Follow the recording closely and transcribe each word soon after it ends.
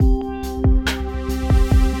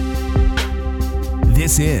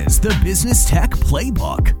This is the Business Tech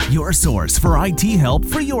Playbook, your source for IT help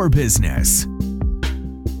for your business.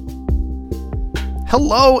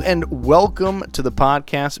 Hello and welcome to the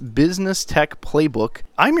podcast Business Tech Playbook.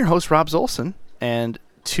 I'm your host, Rob Zolson, and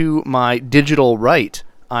to my digital right,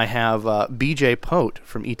 I have BJ Pote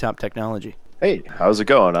from eTop Technology. Hey, how's it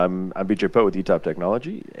going? I'm BJ Pote with eTop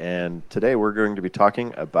Technology, and today we're going to be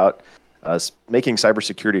talking about making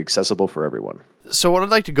cybersecurity accessible for everyone. So what I'd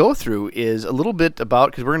like to go through is a little bit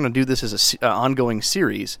about, because we're going to do this as an ongoing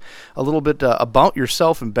series, a little bit about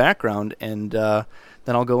yourself and background, and then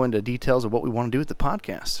I'll go into details of what we want to do with the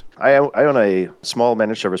podcast. I own a small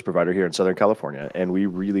managed service provider here in Southern California, and we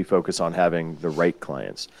really focus on having the right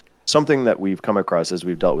clients. Something that we've come across as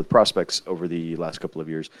we've dealt with prospects over the last couple of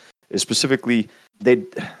years is specifically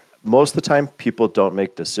most of the time people don't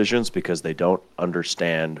make decisions because they don't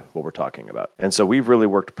understand what we're talking about. And so we've really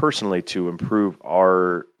worked personally to improve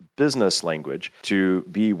our business language to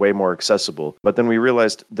be way more accessible. But then we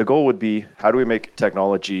realized the goal would be, how do we make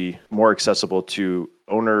technology more accessible to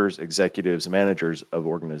owners, executives, managers of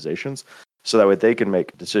organizations, so that way they can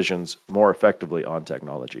make decisions more effectively on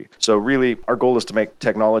technology. So really, our goal is to make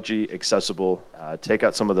technology accessible, take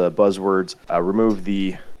out some of the buzzwords,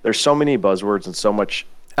 there's so many buzzwords and so much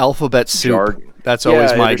alphabet soup. That's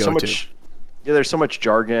always my go-to. There's so much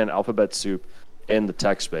jargon, alphabet soup in the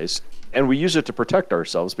tech space. And we use it to protect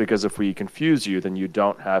ourselves, because if we confuse you, then you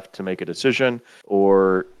don't have to make a decision,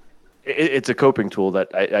 or it's a coping tool that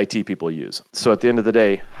IT people use. So at the end of the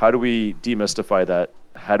day, how do we demystify that?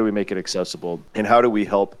 How do we make it accessible? And how do we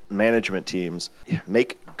help management teams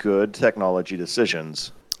make good technology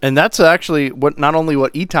decisions? And that's actually not only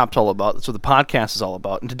what eTop's all about, that's what the podcast is all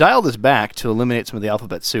about. And to dial this back to eliminate some of the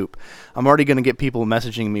alphabet soup, I'm already going to get people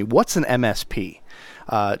messaging me, what's an MSP?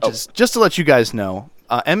 Just to let you guys know,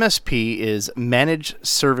 MSP is Managed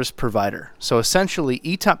Service Provider. So essentially,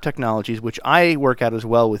 eTop Technologies, which I work at as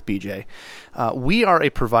well with BJ, we are a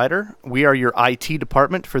provider. We are your IT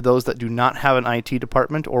department for those that do not have an IT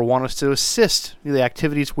department or want us to assist the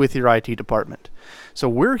activities with your IT department. So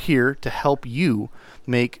we're here to help you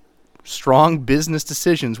make strong business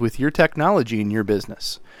decisions with your technology in your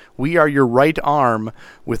business. We are your right arm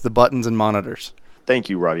with the buttons and monitors. Thank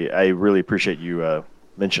you, Robbie. I really appreciate you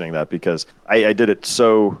mentioning that, because I did it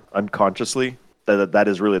so unconsciously that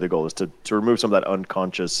is really the goal, is to remove some of that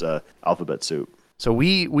unconscious alphabet soup. So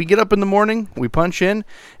we get up in the morning, we punch in,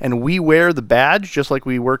 and we wear the badge just like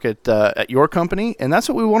we work at your company, and that's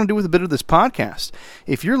what we want to do with a bit of this podcast.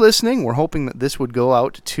 If you're listening, we're hoping that this would go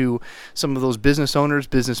out to some of those business owners,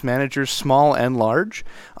 business managers, small and large,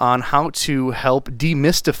 on how to help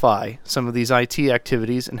demystify some of these IT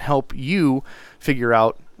activities and help you figure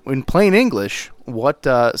out, in plain English, what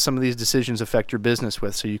some of these decisions affect your business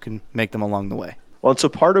with, so you can make them along the way. Well, and so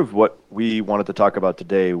part of what we wanted to talk about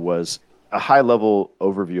today was a high-level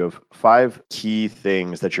overview of 5 key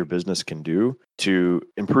things that your business can do to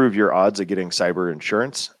improve your odds of getting cyber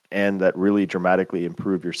insurance, and that really dramatically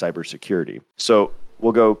improve your cybersecurity. So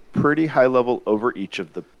we'll go pretty high-level over each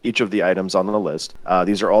of the items on the list.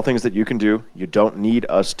 These are all things that you can do. You don't need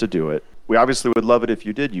us to do it. We obviously would love it if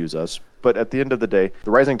you did use us, but at the end of the day,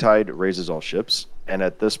 the rising tide raises all ships. And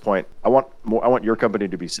at this point, I want your company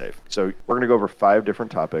to be safe. So we're going to go over 5 different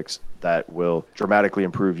topics that will dramatically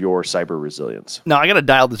improve your cyber resilience. Now, I got to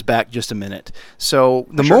dial this back just a minute. So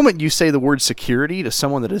the moment you say the word security to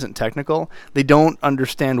someone that isn't technical, they don't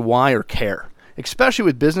understand why or care. Especially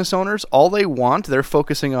with business owners, all they want, they're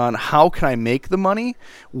focusing on how can I make the money.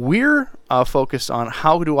 We're focused on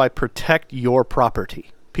how do I protect your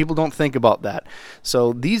property. People don't think about that.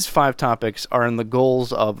 So these 5 topics are in the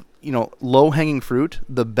goals of, low-hanging fruit,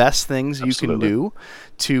 the best things you can do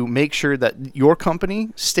to make sure that your company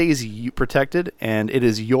stays protected and it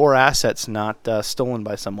is your assets, not stolen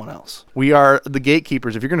by someone else. We are the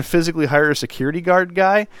gatekeepers. If you're going to physically hire a security guard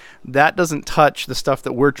guy, that doesn't touch the stuff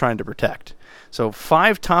that we're trying to protect. So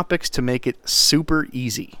 5 topics to make it super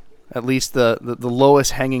easy. At least the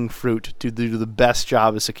lowest hanging fruit to do the best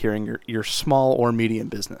job of securing your small or medium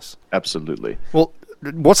business. Absolutely. Well,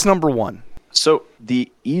 what's number 1? So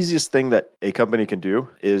the easiest thing that a company can do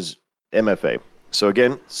is MFA. So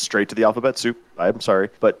again, straight to the alphabet soup. I'm sorry,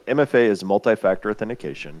 but MFA is multi-factor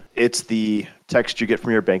authentication. It's the text you get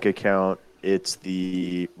from your bank account. It's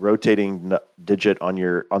the rotating digit on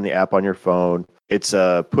the app on your phone. It's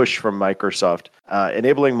a push from Microsoft.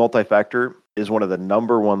 Enabling multi-factor is one of the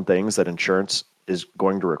number 1 things that insurance is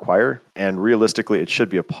going to require. And realistically, it should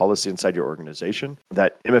be a policy inside your organization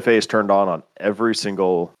that MFA is turned on every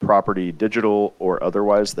single property, digital or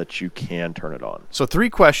otherwise, that you can turn it on. So 3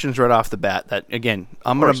 questions right off the bat that, again,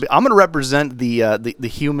 I'm gonna represent the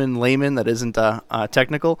human layman that isn't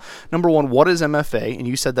technical. Number 1, what is MFA? And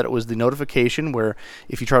you said that it was the notification where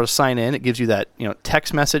if you try to sign in, it gives you that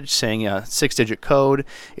text message saying a 6-digit code.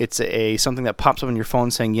 It's something that pops up on your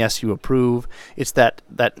phone saying yes, you approve. It's that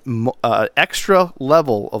extra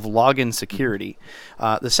level of login security.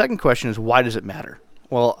 The second question is, why does it matter?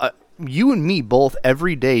 Well, you and me both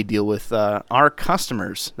every day deal with our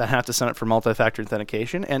customers that have to sign up for multi-factor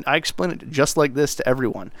authentication, and I explain it just like this to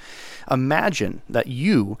everyone. Imagine that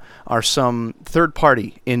you are some third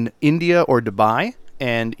party in India or Dubai,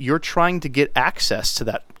 and you're trying to get access to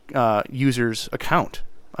that user's account.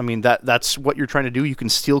 I mean, that's what you're trying to do. You can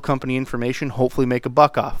steal company information, hopefully make a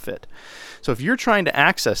buck off it. So if you're trying to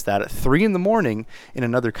access that at 3 a.m. in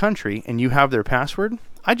another country and you have their password,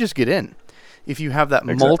 I just get in. If you have that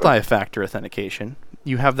multi-factor authentication,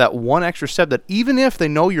 you have that one extra step that even if they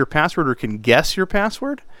know your password or can guess your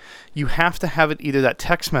password, you have to have it either that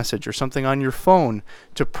text message or something on your phone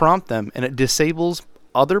to prompt them, and it disables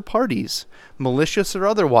other parties, malicious or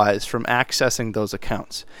otherwise, from accessing those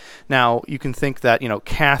accounts. Now, you can think that,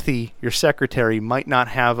 Kathy, your secretary, might not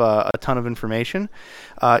have a ton of information.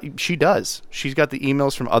 She does. She's got the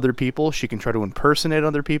emails from other people. She can try to impersonate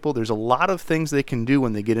other people. There's a lot of things they can do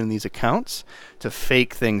when they get in these accounts to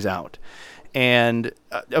fake things out. And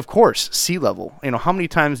of course, C-level. How many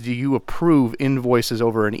times do you approve invoices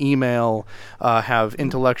over an email, have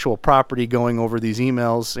intellectual property going over these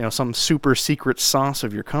emails, some super secret sauce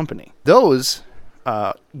of your company? Those,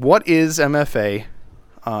 what is MFA?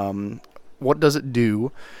 What does it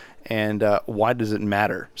do? And why does it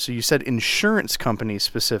matter? So you said insurance companies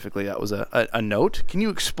specifically. That was a note. Can you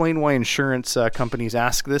explain why insurance companies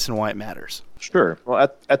ask this and why it matters? Sure. Well,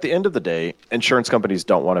 at the end of the day, insurance companies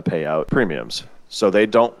don't want to pay out premiums. So they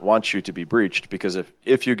don't want you to be breached, because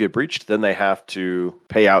if you get breached, then they have to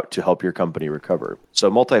pay out to help your company recover.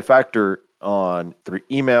 So multi-factor through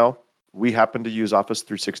email, we happen to use Office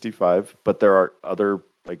 365, but there are other,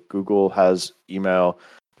 like Google has email.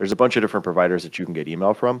 There's a bunch of different providers that you can get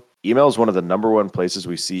email from. Email is one of the number one places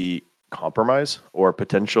we see compromise or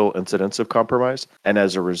potential incidents of compromise. And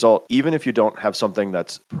as a result, even if you don't have something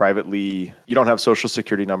that's privately, you don't have social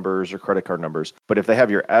security numbers or credit card numbers, but if they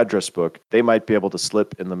have your address book, they might be able to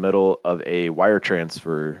slip in the middle of a wire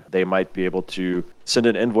transfer. They might be able to send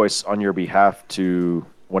an invoice on your behalf to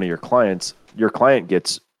one of your clients. Your client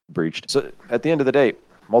gets breached. So at the end of the day,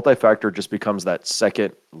 multi-factor just becomes that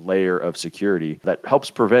second layer of security that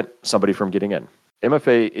helps prevent somebody from getting in.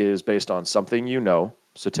 MFA is based on something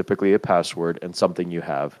so typically a password, and something you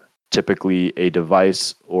have, typically a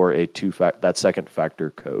device or that second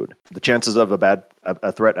factor code. The chances of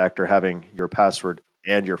a threat actor having your password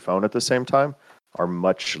and your phone at the same time are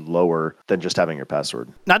much lower than just having your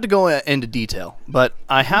password. Not to go into detail, but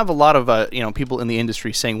I have a lot of people in the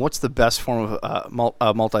industry saying, what's the best form of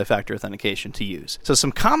multi-factor authentication to use? So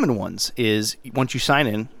some common ones is, once you sign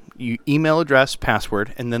in, you email address,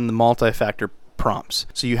 password, and then the multi-factor prompts.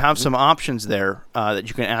 So you have some options there that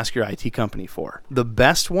you can ask your IT company for. The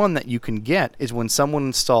best one that you can get is when someone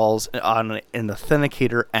installs an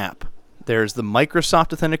Authenticator app. There's the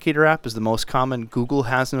Microsoft Authenticator app is the most common. Google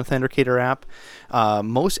has an Authenticator app.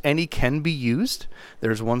 Most any can be used.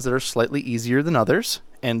 There's ones that are slightly easier than others.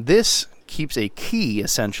 And this keeps a key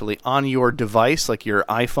essentially on your device, like your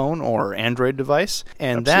iPhone or Android device.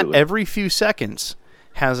 And Absolutely. That every few seconds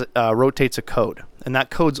rotates a code. And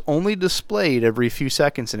that code's only displayed every few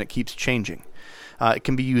seconds, and it keeps changing. It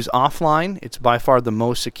can be used offline. It's by far the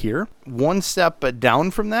most secure. One step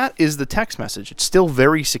down from that is the text message. It's still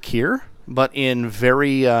very secure, but in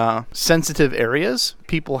very sensitive areas,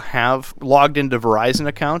 people have logged into Verizon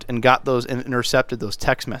account and got those and intercepted those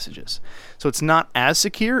text messages. So it's not as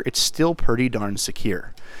secure. It's still pretty darn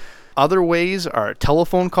secure. Other ways are a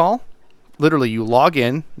telephone call. Literally, you log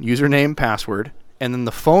in, username, password, and then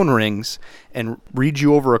the phone rings and reads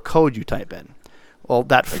you over a code you type in. Well,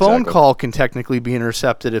 that phone call can technically be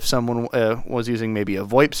intercepted if someone was using maybe a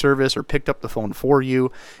VoIP service or picked up the phone for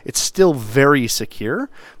you. It's still very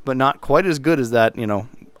secure, but not quite as good as that,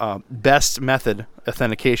 best method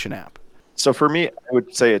authentication app. So for me, I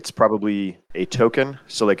would say it's probably a token.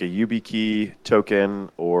 So like a YubiKey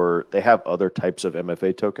token, or they have other types of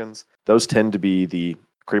MFA tokens. Those tend to be the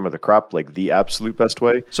cream of the crop, like the absolute best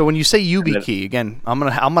way. So when you say YubiKey, again, I'm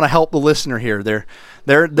gonna help the listener here.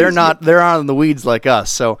 They're not in the weeds like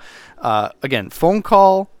us. So again, phone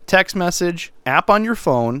call, text message, app on your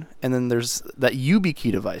phone, and then there's that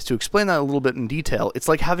YubiKey device. To explain that a little bit in detail, it's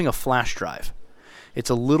like having a flash drive. It's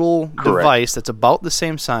a little device that's about the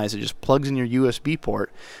same size. It just plugs in your USB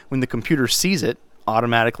port. When the computer sees it,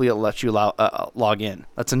 automatically it lets you log in.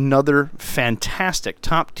 That's another fantastic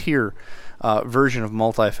top-tier version of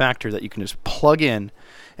multi-factor that you can just plug in,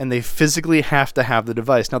 and they physically have to have the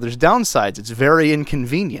device. Now, there's downsides. It's very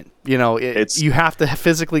inconvenient. You know, you have to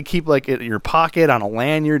physically keep it in your pocket, on a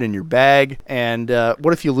lanyard, in your bag. And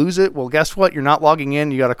what if you lose it? Well, guess what? You're not logging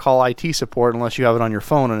in. You got to call IT support unless you have it on your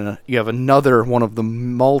phone, and you have another one of the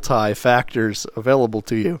multi-factors available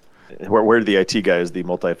to you. Where the IT guy is the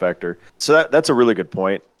multi-factor. So that's a really good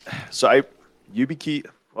point. So YubiKey,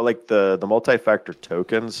 well, like the multi-factor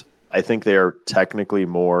tokens, I think they are technically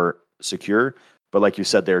more secure, but like you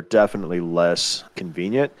said, they're definitely less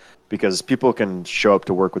convenient because people can show up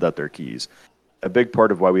to work without their keys. A big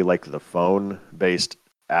part of why we like the phone-based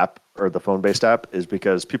app or the phone-based app is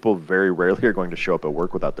because people very rarely are going to show up at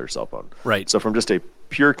work without their cell phone. Right. So from just a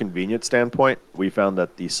pure convenience standpoint, we found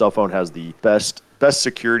that the cell phone has the best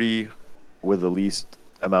security with the least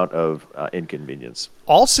amount of inconvenience.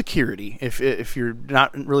 All security, if you're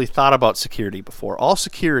not really thought about security before, all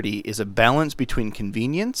security is a balance between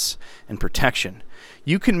convenience and protection.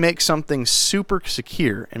 You can make something super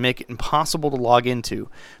secure and make it impossible to log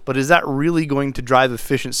into, but is that really going to drive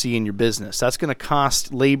efficiency in your business? That's going to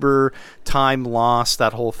cost labor, time lost,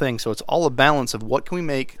 that whole thing. So it's all a balance of what can we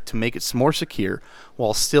make to make it more secure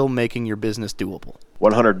while still making your business doable.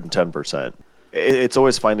 110%. It's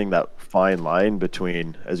always finding that fine line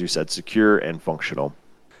between, as you said, secure and functional.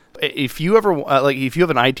 If you ever if you have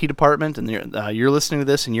an IT department and you're listening to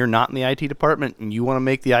this and you're not in the IT department and you want to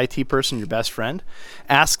make the IT person your best friend,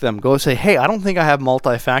 ask them. Go say, hey, I don't think I have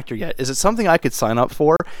multi-factor yet. Is it something I could sign up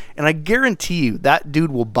for? And I guarantee you that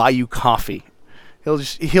dude will buy you coffee.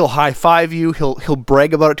 He'll high five you. He'll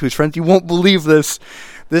brag about it to his friends. You won't believe this.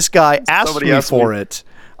 This guy asked me for it.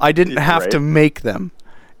 I didn't have to make them.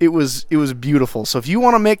 It was beautiful. So if you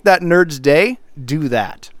want to make that nerd's day, do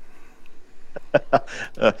that.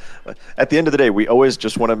 At the end of the day, we always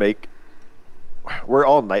just want to we're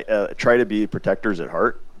all try to be protectors at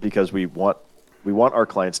heart because we want our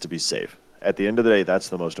clients to be safe. At the end of the day, that's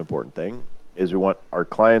the most important thing, is we want our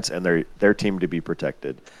clients and their team to be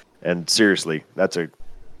protected. And seriously,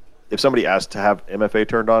 if somebody asked to have MFA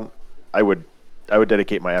turned on, I would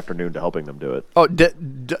dedicate my afternoon to helping them do it. Oh,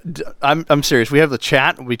 I'm serious. We have the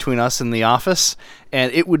chat between us in the office,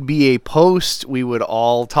 and it would be a post. We would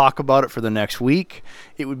all talk about it for the next week.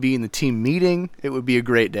 It would be in the team meeting. It would be a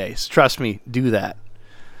great day. So trust me, do that.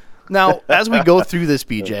 Now, as we go through this,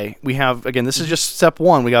 BJ, we have, again, this is just step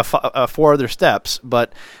one. We got 4 other steps,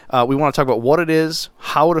 but we want to talk about what it is,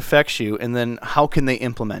 how it affects you, and then how can they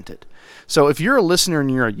implement it. So if you're a listener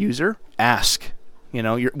and you're a user, ask. You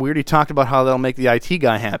know, we already talked about how that'll make the IT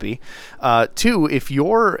guy happy. 2, if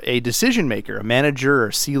you're a decision maker, a manager or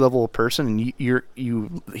a C-level person, and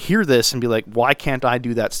you hear this and be like, why can't I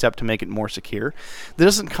do that step to make it more secure? This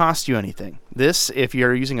doesn't cost you anything. This, if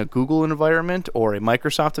you're using a Google environment or a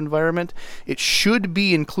Microsoft environment, it should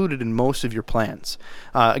be included in most of your plans.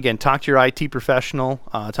 Again, talk to your IT professional,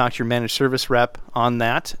 talk to your managed service rep on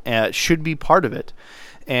that. It should be part of it.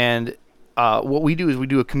 And what we do is we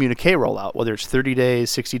do a communique rollout, whether it's 30 days,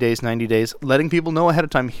 60 days, 90 days, letting people know ahead of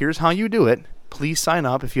time, here's how you do it. Please sign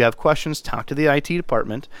up. If you have questions, talk to the IT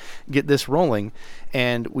department, get this rolling.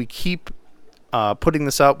 And we keep putting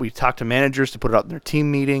this up. We talk to managers to put it out in their team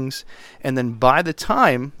meetings. And then by the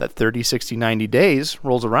time that 30, 60, 90 days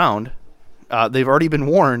rolls around, they've already been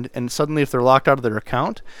warned, and suddenly if they're locked out of their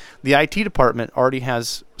account, the IT department already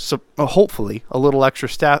has, hopefully, a little extra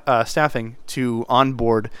staffing to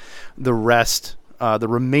onboard the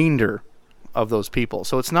remainder of those people.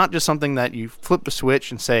 So it's not just something that you flip the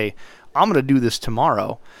switch and say, I'm going to do this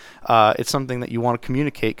tomorrow. It's something that you want to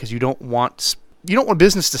communicate because you don't want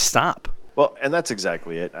business to stop. Well, and that's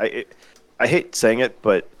exactly it. I hate saying it,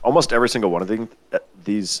 but almost every single one of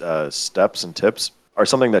these steps and tips are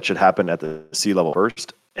something that should happen at the C-level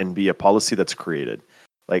first and be a policy that's created.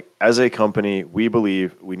 Like, as a company, we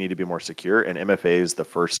believe we need to be more secure, and MFA is the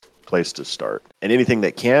first place to start. And anything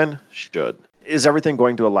that should. Is everything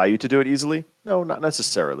going to allow you to do it easily? No, not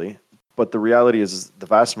necessarily. But the reality is the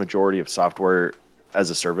vast majority of software as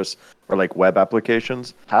a service or like web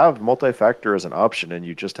applications have multi-factor as an option, and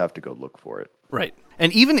you just have to go look for it. Right.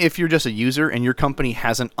 And even if you're just a user and your company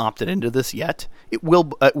hasn't opted into this yet, it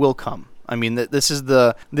will come. I mean, this is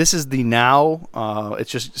the now.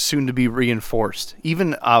 It's just soon to be reinforced.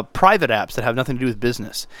 Even private apps that have nothing to do with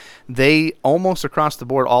business, they almost across the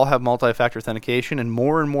board all have multi-factor authentication, and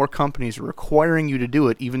more companies are requiring you to do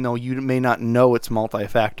it, even though you may not know it's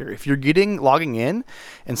multi-factor. If you're logging in,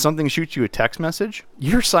 and something shoots you a text message,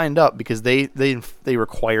 you're signed up because they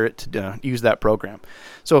require it to use that program.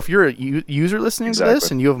 So if you're a user listening to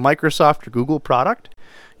this and you have Microsoft or Google product,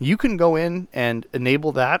 you can go in and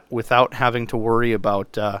enable that without having to worry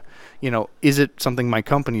about, is it something my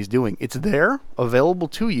company's doing? It's there, available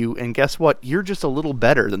to you, and guess what? You're just a little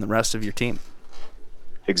better than the rest of your team.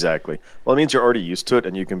 Exactly. Well, it means you're already used to it,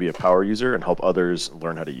 and you can be a power user and help others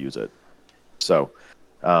learn how to use it. So,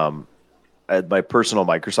 my personal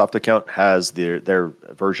Microsoft account has their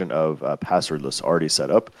version of passwordless already set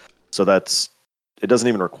up. So it doesn't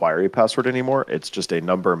even require a password anymore. It's just a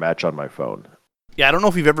number match on my phone. Yeah, I don't know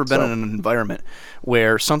if you've ever been in an environment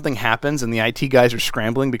where something happens and the IT guys are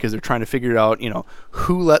scrambling because they're trying to figure out,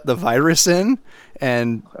 who let the virus in,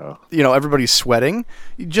 and everybody's sweating.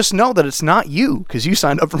 You just know that it's not you because you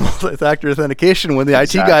signed up for multi-factor authentication. When the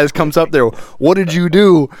IT guys comes up there, what did you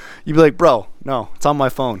do? You'd be like, bro, no, it's on my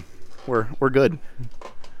phone. We're good.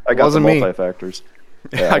 I got the multi-factors.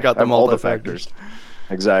 Yeah, I got the multi-factors.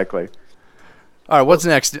 Exactly. All right, what's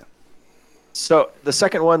next? So the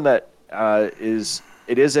second one that is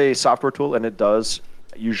a software tool, and it does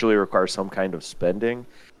usually require some kind of spending,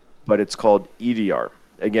 but it's called EDR.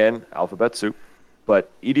 Again, alphabet soup,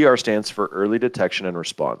 but EDR stands for Early Detection and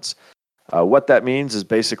Response. What that means is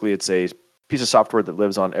basically it's a piece of software that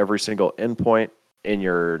lives on every single endpoint in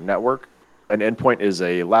your network. An endpoint is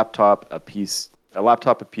a laptop, a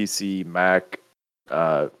PC, Mac.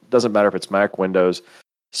 Doesn't matter if it's Mac, Windows,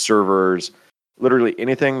 servers, literally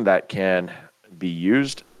anything that can be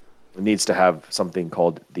used needs to have something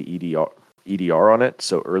called the EDR on it,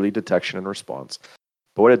 so early detection and response.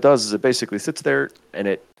 But what it does is it basically sits there and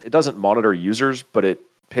it doesn't monitor users, but it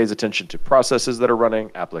pays attention to processes that are running,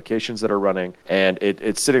 applications that are running, and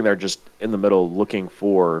it's sitting there just in the middle looking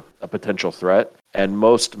for a potential threat. And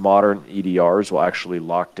most modern EDRs will actually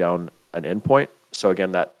lock down an endpoint. So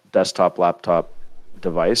again, that desktop, laptop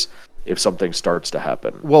device, if something starts to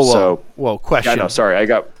happen. Whoa, question. Yeah, no, sorry, I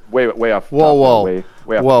got way off. Whoa.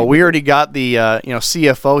 Well, we already got the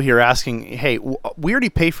CFO here asking, hey, we already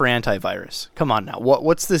pay for antivirus. Come on now.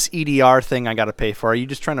 What's this EDR thing I got to pay for? Are you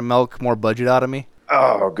just trying to milk more budget out of me?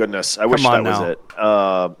 Oh, goodness. I wish that was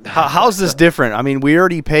it. How's this different? I mean, we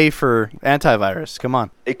already pay for antivirus. Come on.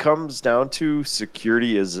 It comes down to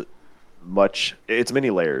security it's many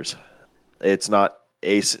layers. It's not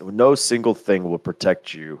no single thing will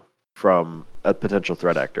protect you from a potential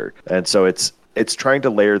threat actor. And so it's trying to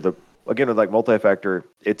layer again, with like multi-factor,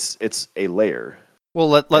 it's a layer. Well,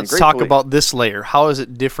 let's talk about this layer. How is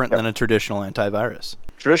it different than a traditional antivirus?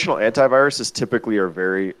 Traditional antiviruses typically are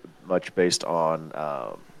very much based on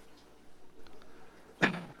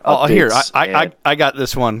here, I got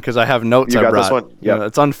this one because I have notes I brought. This one? Yeah.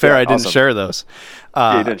 It's unfair I didn't share those.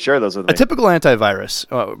 You didn't share those with me. A typical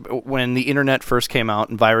antivirus, when the internet first came out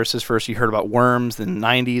and viruses first, you heard about worms in the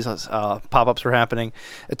 90s, pop-ups were happening.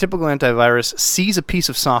 A typical antivirus sees a piece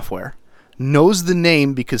of software, knows the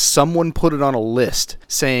name because someone put it on a list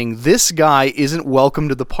saying this guy isn't welcome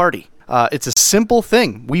to the party. It's a simple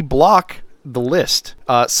thing. We block the list.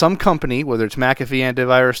 Some company, whether it's McAfee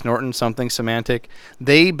antivirus, Norton, something, Symantec,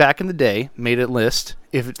 they back in the day made a list.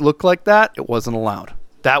 If it looked like that, it wasn't allowed.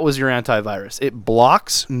 That was your antivirus. It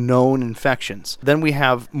blocks known infections. Then we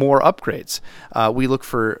have more upgrades. We look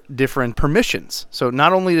for different permissions. So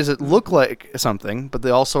not only does it look like something, but they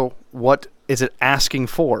also, what is it asking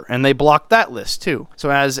for? And they block that list too. So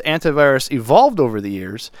as antivirus evolved over the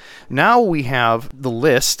years, now we have the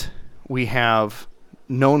list, we have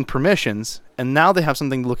known permissions, and now they have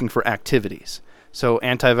something looking for activities. So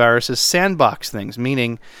antiviruses sandbox things,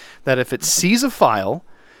 meaning that if it sees a file,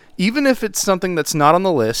 even if it's something that's not on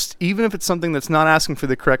the list, even if it's something that's not asking for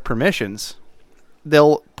the correct permissions,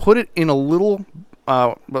 they'll put it in a little,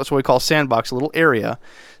 that's what we call sandbox, a little area,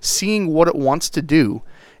 seeing what it wants to do.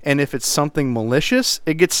 And if it's something malicious,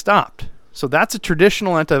 it gets stopped. So that's a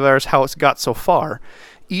traditional antivirus, how it's got so far.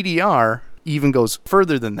 EDR even goes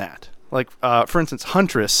further than that. Like, for instance,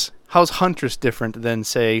 Huntress. How's Huntress different than,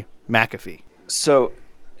 say, McAfee? So,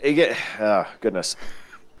 goodness.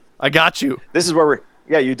 I got you. This is where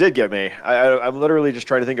yeah, you did get me. I'm literally just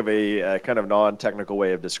trying to think of a kind of non-technical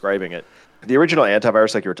way of describing it. The original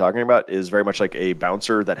antivirus, like you were talking about, is very much like a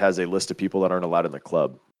bouncer that has a list of people that aren't allowed in the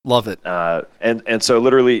club. Love it. And so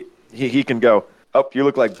literally, he can go, oh, you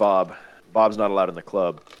look like Bob. Bob's not allowed in the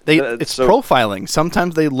club. It's profiling.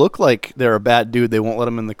 Sometimes they look like they're a bad dude. They won't let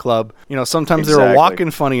them in the club. Sometimes they're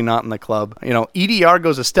walking funny, not in the club. EDR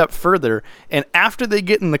goes a step further, and after they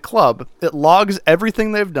get in the club, it logs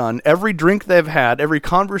everything they've done, every drink they've had, every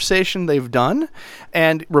conversation they've done,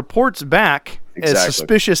 and reports back as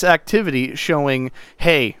suspicious activity showing,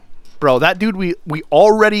 hey, bro, that dude we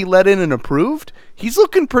already let in and approved, he's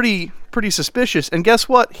looking pretty suspicious. And guess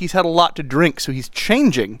what? He's had a lot to drink, so he's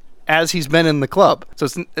changing as he's been in the club. So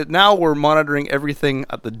now we're monitoring everything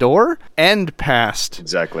at the door and past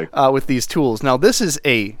with these tools. Now, this is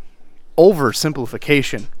a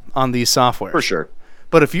oversimplification on these softwares. For sure.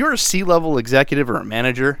 But if you're a C-level executive or a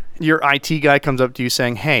manager, your IT guy comes up to you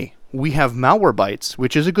saying, hey, we have Malwarebytes,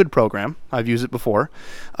 which is a good program. I've used it before.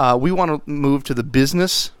 We want to move to the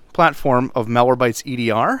business platform of Malwarebytes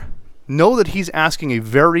EDR. Know that he's asking a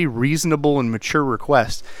very reasonable and mature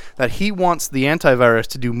request, that he wants the antivirus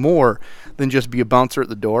to do more than just be a bouncer at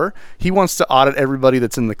the door. He wants to audit everybody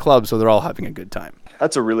that's in the club so they're all having a good time.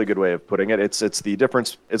 That's a really good way of putting it. It's the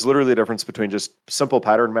difference. It's literally the difference between just simple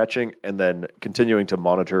pattern matching and then continuing to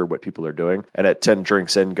monitor what people are doing. And at 10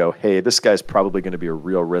 drinks in, go, hey, this guy's probably going to be a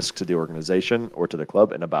real risk to the organization or to the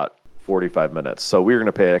club in about 45 minutes. So we're going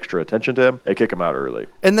to pay extra attention to him and kick him out early.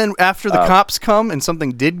 And then after the cops come and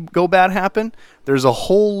something did go bad happen, there's a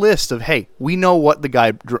whole list of, hey, we know what the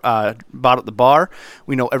guy bought at the bar.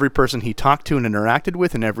 We know every person he talked to and interacted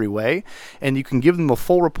with in every way. And you can give them a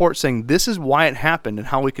full report saying this is why it happened and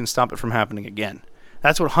how we can stop it from happening again.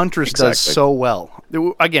 That's what Huntress does so well.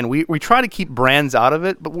 Again, we try to keep brands out of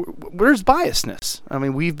it, but there's biasness. I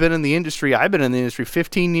mean, we've been in the industry. I've been in the industry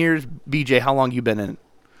 15 years. BJ, how long you been in it?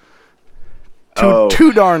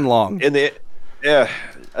 Too darn long.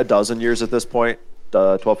 A dozen years at this point,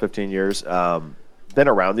 12, 15 years. Been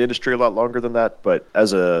around the industry a lot longer than that, but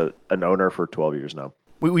as an owner for 12 years now.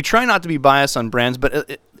 We try not to be biased on brands,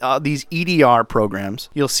 but these EDR programs,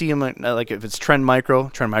 you'll see them like if it's Trend Micro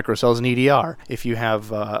sells an EDR. If you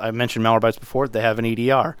have, I mentioned Malwarebytes before, they have an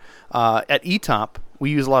EDR. At ETOP, we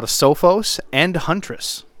use a lot of Sophos and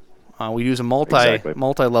Huntress. We use a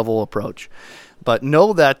multi-level approach. But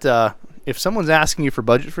know that if someone's asking you for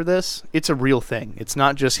budget for this, it's a real thing. It's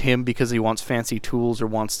not just him because he wants fancy tools or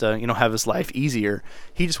wants to, have his life easier.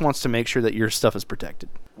 He just wants to make sure that your stuff is protected.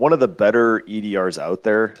 One of the better EDRs out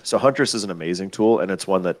there. So Huntress is an amazing tool, and it's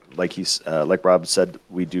one that, like Rob said,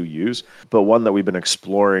 we do use. But one that we've been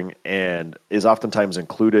exploring and is oftentimes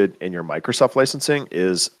included in your Microsoft licensing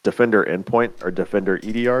is Defender Endpoint or Defender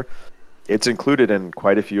EDR. It's included in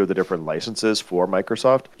quite a few of the different licenses for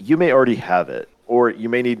Microsoft. You may already have it, or you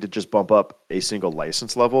may need to just bump up a single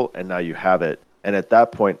license level, and now you have it. And at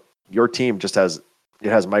that point, your team just has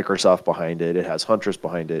Microsoft behind it. It has Huntress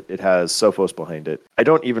behind it. It has Sophos behind it. I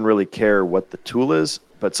don't even really care what the tool is,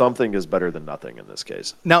 but something is better than nothing in this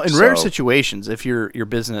case. Now, in rare situations, if your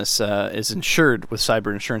business is insured with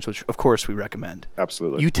cyber insurance, which of course we recommend,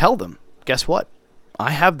 absolutely, you tell them, guess what?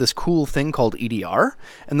 I have this cool thing called EDR,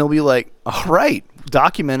 and they'll be like, all right,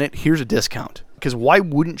 document it. Here's a discount. Because why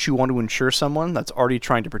wouldn't you want to insure someone that's already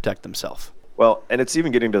trying to protect themselves? Well, and it's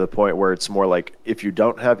even getting to the point where it's more like if you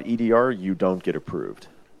don't have EDR, you don't get approved.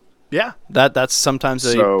 Yeah, that's sometimes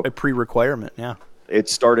a pre-requirement, yeah.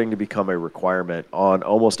 It's starting to become a requirement on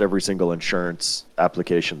almost every single insurance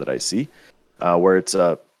application that I see, where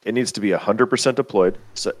it needs to be 100% deployed.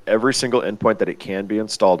 So every single endpoint that it can be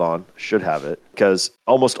installed on should have it, because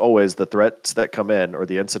almost always the threats that come in or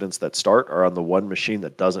the incidents that start are on the one machine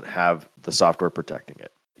that doesn't have the software protecting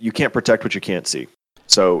it. You can't protect what you can't see.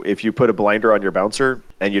 So if you put a blinder on your bouncer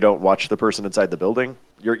and you don't watch the person inside the building,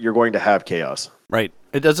 you're going to have chaos. Right.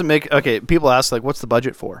 It doesn't make... Okay, people ask, like, what's the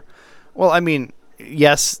budget for? Well, I mean...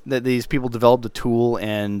 Yes, that these people developed a tool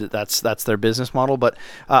and that's their business model. But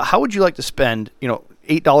how would you like to spend,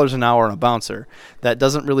 $8 an hour on a bouncer that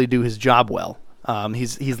doesn't really do his job well?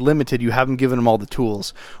 He's limited. You haven't given him all the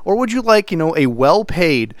tools. Or would you like, a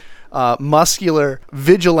well-paid, muscular,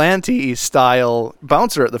 vigilante-style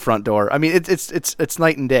bouncer at the front door? I mean, it's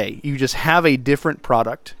night and day. You just have a different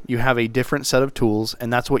product. You have a different set of tools,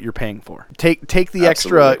 and that's what you're paying for. Take the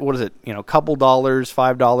extra, what is it? Couple dollars,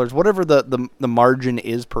 $5, whatever the margin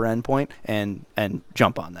is per endpoint, and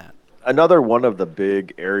jump on that. Another one of the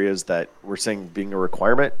big areas that we're seeing being a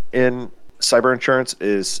requirement in cyber insurance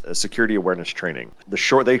is security awareness training. They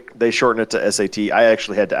shorten it to SAT. I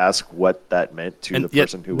actually had to ask what that meant to the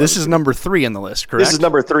person who. This is number 3 on the list, correct? This is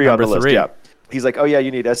number 3 on the list. Yeah. He's like, oh yeah, you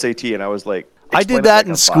need SAT, and I was like, I did that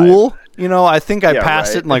in school. I think I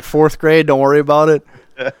passed it in like 4th grade. Don't worry about it.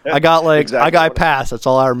 Exactly. I passed. That's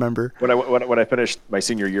all I remember. When I finished my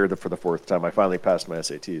senior year for the fourth time, I finally passed my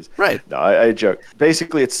SATs. Right. No, I joke.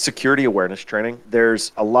 Basically, it's security awareness training.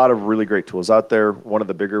 There's a lot of really great tools out there. One of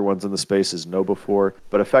the bigger ones in the space is KnowBe4,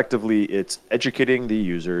 but effectively, it's educating the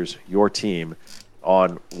users, your team,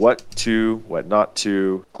 on what to, what not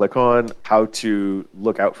to click on, how to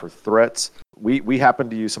look out for threats. We happen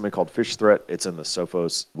to use something called PhishThreat. It's in the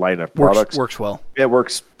Sophos line of products. Works well. It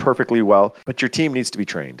works perfectly well, but your team needs to be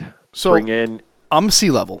trained. So bring in. I'm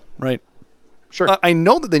C-level, right? Sure. I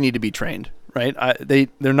know that they need to be trained, right?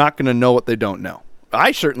 They're not going to know what they don't know.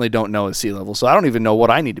 I certainly don't know at C-level, so I don't even know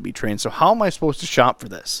what I need to be trained. So how am I supposed to shop for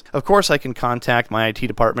this? Of course, I can contact my IT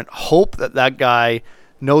department, hope that guy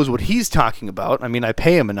knows what he's talking about. I mean, I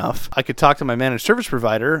pay him enough. I could talk to my managed service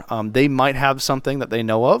provider. They might have something that they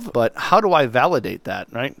know of, but how do I validate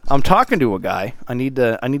that, right? I'm talking to a guy. I need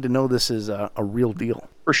to know this is a real deal.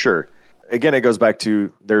 For sure. Again, it goes back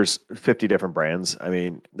to there's 50 different brands. I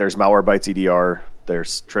mean, there's Malwarebytes EDR.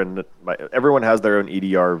 There's Trend. Everyone has their own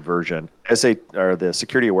EDR version. The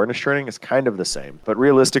security awareness training is kind of the same, but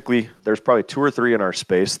realistically, there's probably 2 or 3 in our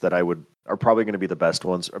space that are probably going to be the best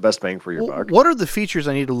ones or best bang for your buck. What are the features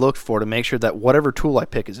I need to look for to make sure that whatever tool I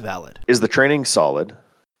pick is valid? Is the training solid?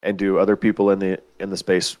 And do other people in the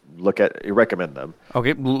space recommend them?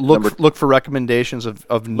 Okay, look for recommendations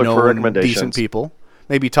of known decent people.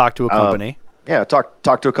 Maybe talk to a company.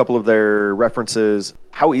 Talk to a couple of their references.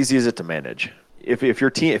 How easy is it to manage? If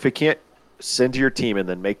it can't send to your team and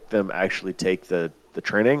then make them actually take the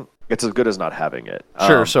training, it's as good as not having it.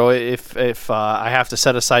 Sure. So if I have to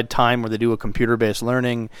set aside time where they do a computer-based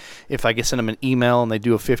learning, if I can send them an email and they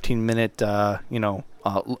do a 15-minute, CBL,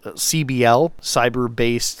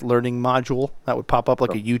 cyber-based learning module, that would pop up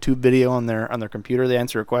like a YouTube video on their computer they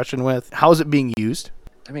answer a question with. How is it being used?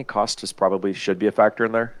 I mean, cost should be a factor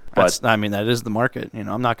in there. But that is the market.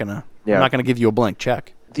 I'm not gonna give you a blank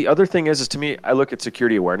check. The other thing is to me, I look at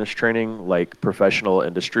security awareness training like professional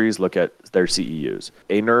industries look at their CEUs.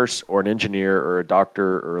 A nurse or an engineer or a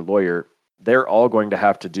doctor or a lawyer, they're all going to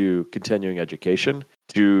have to do continuing education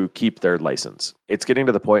to keep their license. It's getting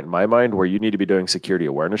to the point in my mind where you need to be doing security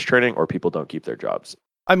awareness training or people don't keep their jobs.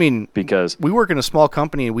 I mean, because we work in a small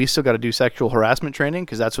company and we still got to do sexual harassment training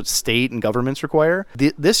because that's what state and governments require.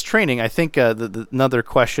 This training, I think another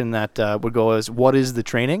question that would go is, what is the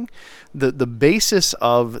training? The basis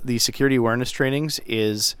of the security awareness trainings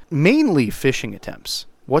is mainly phishing attempts.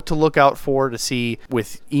 What to look out for to see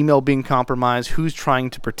with email being compromised, who's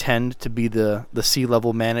trying to pretend to be the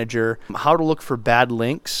C-level manager, how to look for bad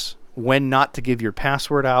links, when not to give your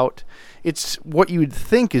password out. It's what you would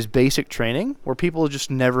think is basic training where people just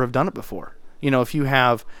never have done it before. If you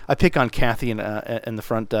have, I pick on Kathy in the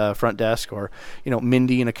front desk, or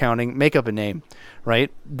Mindy in accounting, make up a name,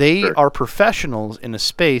 right? They are professionals in a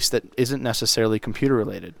space that isn't necessarily computer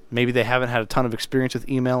related. Maybe they haven't had a ton of experience with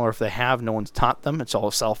email, or if they have, no one's taught them. It's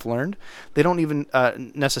all self-learned. They don't even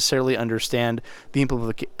necessarily understand the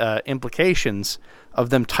implications of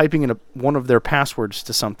them typing in one of their passwords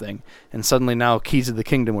to something, and suddenly now keys of the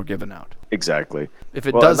kingdom were given out. Exactly. If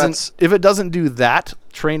it doesn't do that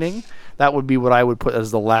training, that would be what I would put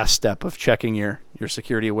as the last step of checking your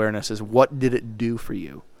security awareness, is what did it do for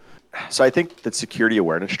you? So I think that security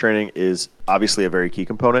awareness training is obviously a very key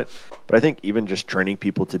component, but I think even just training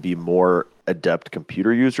people to be more adept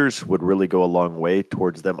computer users would really go a long way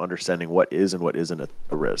towards them understanding what is and what isn't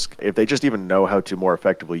a risk. If they just even know how to more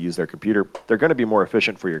effectively use their computer, they're going to be more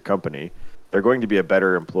efficient for your company. They're going to be a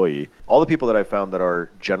better employee. All the people that I found that are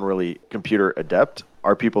generally computer adept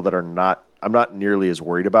are people that I'm not nearly as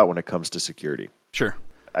worried about when it comes to security. Sure.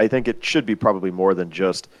 I think it should be probably more than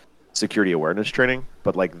just security awareness training,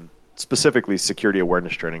 but specifically security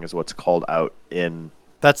awareness training is what's called out in.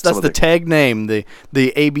 That's the tag name, the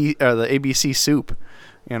ABC soup,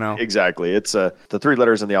 Exactly. It's the 3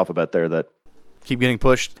 letters in the alphabet there that keep getting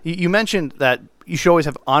pushed. You mentioned that you should always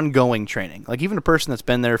have ongoing training. Like even a person that's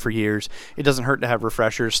been there for years, it doesn't hurt to have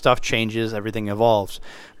refreshers. Stuff changes, everything evolves.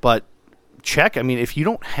 But check, if you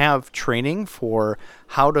don't have training for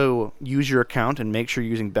how to use your account and make sure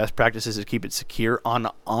you're using best practices to keep it secure on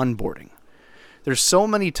onboarding. There's so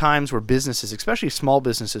many times where businesses, especially small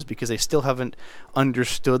businesses, because they still haven't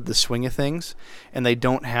understood the swing of things and they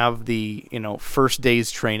don't have the, first day's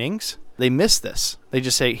trainings, they miss this. They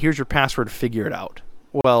just say, here's your password, figure it out.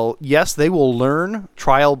 Well, yes, they will learn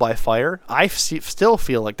trial by fire. I still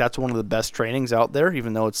feel like that's one of the best trainings out there,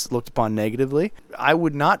 even though it's looked upon negatively. I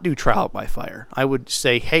would not do trial by fire. I would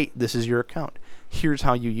say, hey, this is your account. Here's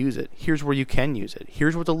how you use it. Here's where you can use it.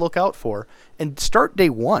 Here's what to look out for. And start day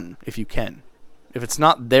 1 if you can. If it's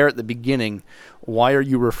not there at the beginning, why are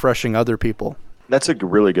you refreshing other people? That's a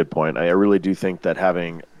really good point. I really do think that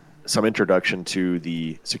having some introduction to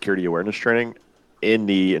the security awareness training in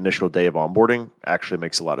the initial day of onboarding actually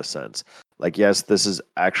makes a lot of sense. Like, yes, this is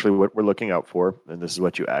actually what we're looking out for, and this is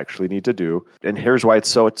what you actually need to do. And here's why it's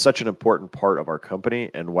such an important part of our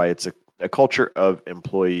company and why it's a culture of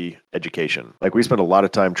employee education. Like, we spend a lot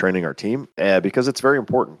of time training our team because it's very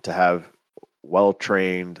important to have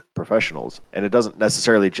well-trained professionals. And it doesn't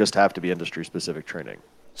necessarily just have to be industry-specific training.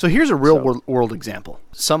 So here's a real world example.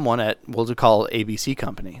 Someone at, we'll call it ABC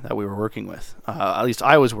company that we were working with, at least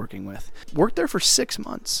I was working with, worked there for 6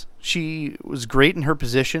 months. She was great in her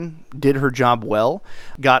position, did her job well,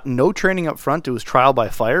 got no training up front. It was trial by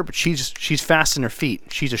fire, but she's fast in her feet.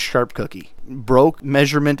 She's a sharp cookie. Broke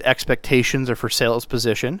measurement expectations of her sales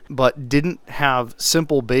position, but didn't have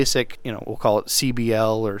simple basic, we'll call it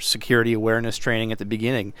CBL or security awareness training at the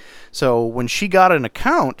beginning. So when she got an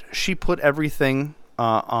account, she put everything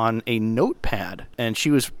on a notepad, and she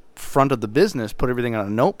was front of the business, put everything on a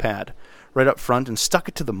notepad right up front and stuck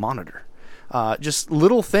it to the monitor. Just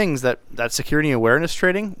little things that security awareness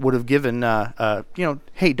training would have given,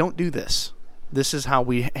 hey, don't do this. This is how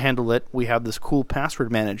we handle it. We have this cool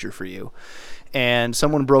password manager for you. And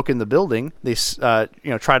someone broke in the building. They,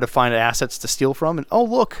 tried to find assets to steal from. And, oh,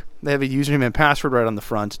 look, they have a username and password right on the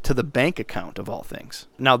front to the bank account of all things.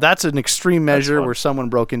 Now, that's an extreme measure where someone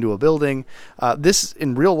broke into a building. This,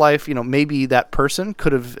 in real life, maybe that person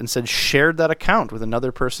could have instead shared that account with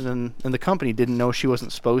another person in the company, didn't know she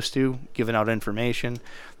wasn't supposed to, giving out information.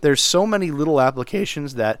 There's so many little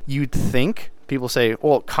applications that you'd think people say,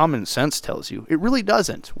 well, common sense tells you. It really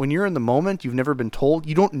doesn't. When you're in the moment, you've never been told,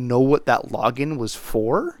 you don't know what that login was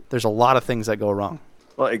for. There's a lot of things that go wrong.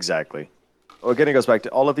 Well, exactly. Well, again, it goes back to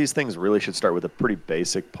all of these things really should start with a pretty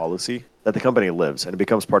basic policy that the company lives, and it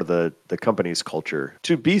becomes part of the company's culture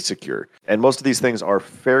to be secure. And most of these things are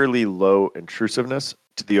fairly low intrusiveness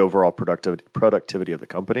to the overall productivity of the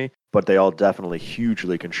company, but they all definitely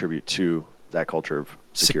hugely contribute to that culture of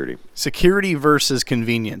security. Security versus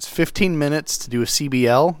convenience. 15 minutes to do a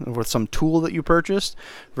CBL with some tool that you purchased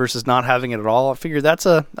versus not having it at all. I figure that's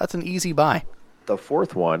an easy buy. The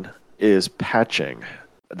fourth one is patching.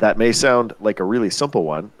 That may sound like a really simple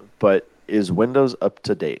one, but is Windows up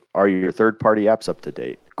to date? Are your third-party apps up to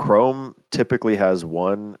date? Chrome typically has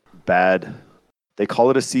one bad, they call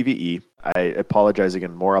it a CVE. I apologize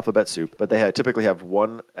again, more alphabet soup, but they typically have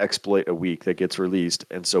one exploit a week that gets released,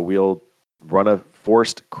 and so we'll run a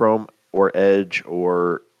forced Chrome or Edge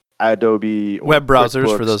or Adobe or web browsers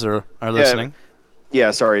QuickBooks. For those that are listening. Yeah,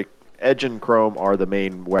 sorry. Edge and Chrome are the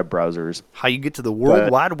main web browsers. How you get to the World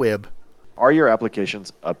Wide Web. Are your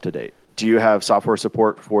applications up to date? Do you have software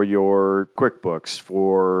support for your QuickBooks,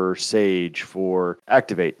 for Sage, for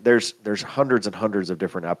Activate? There's hundreds and hundreds of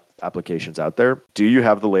different applications out there. Do you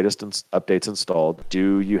have the latest updates installed?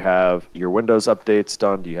 Do you have your Windows updates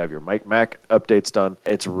done? Do you have your Mac updates done?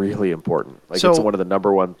 It's really important. It's one of the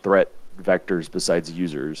number one threat vectors besides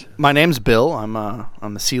users. My name's Bill. I'm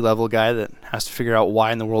the C-level guy that has to figure out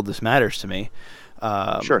why in the world this matters to me.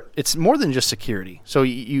 Sure. It's more than just security. So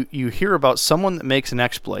you hear about someone that makes an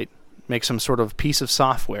exploit, makes some sort of piece of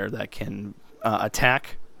software that can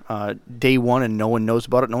attack day one and no one knows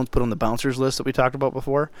about it. No one's put on the bouncers list that we talked about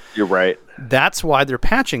before. You're right. That's why they're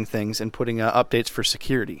patching things and putting updates for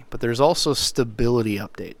security. But there's also stability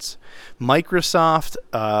updates. Microsoft,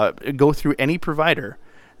 go through any provider,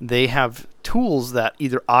 they have tools that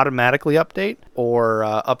either automatically update or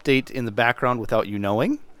update in the background without you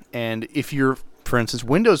knowing. And if you're, for instance,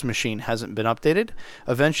 Windows machine hasn't been updated,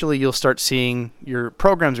 eventually you'll start seeing your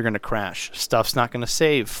programs are going to crash. Stuff's not going to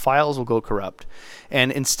save. Files will go corrupt.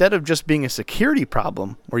 And instead of just being a security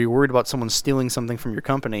problem where you're worried about someone stealing something from your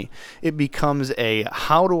company, it becomes a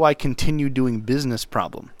how do I continue doing business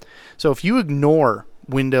problem. So if you ignore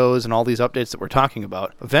Windows and all these updates that we're talking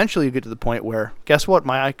about, eventually you get to the point where, guess what?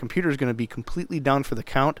 My computer is going to be completely down for the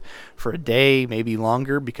count for a day, maybe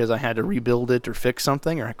longer, because I had to rebuild it or fix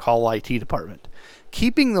something or call IT department.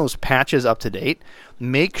 Keeping those patches up to date,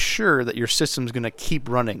 make sure that your system's going to keep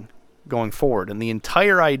running going forward. And the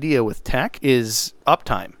entire idea with tech is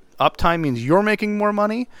uptime. Uptime means you're making more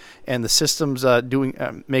money, and the system's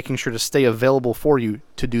making sure to stay available for you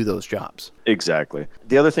to do those jobs. Exactly.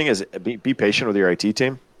 The other thing is be patient with your IT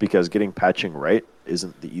team, because getting patching right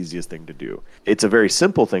isn't the easiest thing to do. It's a very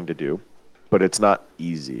simple thing to do, but it's not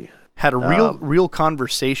easy. Had a real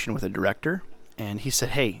conversation with a director, and he said,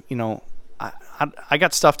 "Hey, I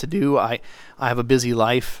got stuff to do. I have a busy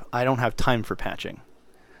life. I don't have time for patching."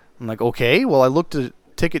 I'm like, okay, well, I looked at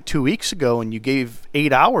ticket 2 weeks ago and you gave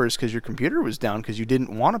 8 hours because your computer was down because you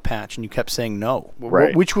didn't want a patch and you kept saying no.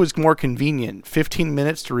 Right. Which was more convenient? 15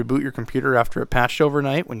 minutes to reboot your computer after it patched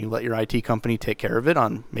overnight when you let your IT company take care of it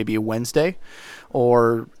on maybe a Wednesday,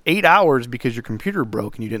 or 8 hours because your computer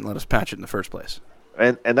broke and you didn't let us patch it in the first place?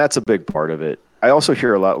 And that's a big part of it. I also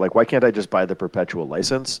hear a lot, like, why can't I just buy the perpetual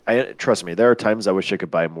license? Trust me, there are times I wish I could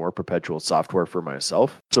buy more perpetual software for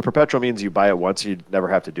myself. So perpetual means you buy it once, you never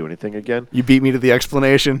have to do anything again. You beat me to the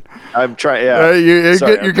explanation. I'm trying, yeah.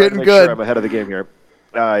 You're getting good. Sure I'm ahead of the game here.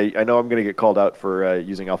 I know I'm going to get called out for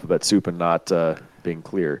using alphabet soup and not being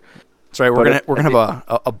clear. That's right. We're gonna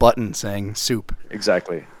have a button saying soup.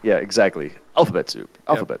 Exactly. Yeah, exactly. Alphabet soup.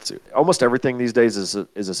 Alphabet soup. Almost everything these days is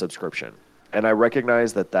a subscription. And I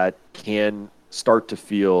recognize that can start to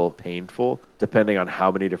feel painful depending on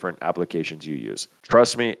how many different applications you use.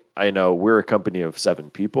 Trust me, I know we're a company of 7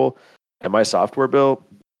 people, and my software bill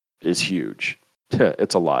is huge.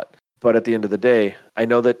 It's a lot. But at the end of the day, I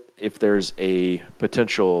know that if there's a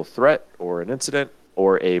potential threat or an incident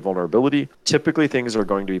or a vulnerability, typically things are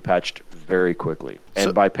going to be patched very quickly.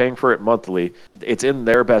 And by paying for it monthly, it's in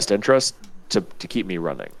their best interest to keep me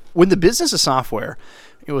running. When the business of software,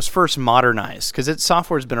 it was first modernized, because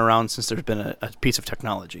software has been around since there's been a piece of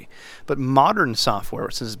technology. But modern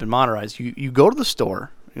software, since it's been modernized, you go to the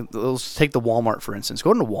store. Let's take the Walmart, for instance.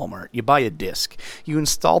 Go to Walmart, you buy a disk, you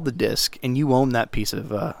install the disk, and you own that piece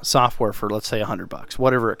of software for, let's say, $100,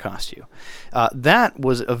 whatever it costs you. That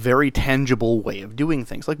was a very tangible way of doing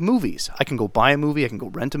things, like movies. I can go buy a movie, I can go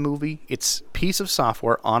rent a movie. It's a piece of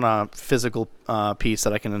software on a physical piece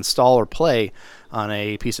that I can install or play on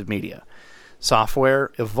a piece of media.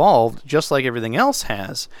 Software evolved just like everything else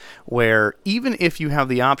has, where even if you have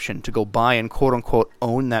the option to go buy and quote-unquote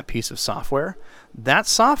own that piece of software, that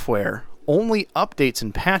software only updates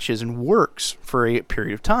and patches and works for a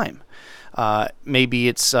period of time. Maybe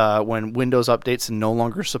it's when Windows updates and no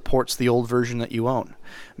longer supports the old version that you own.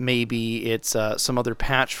 Maybe it's some other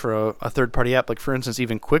patch for a third-party app, like, for instance,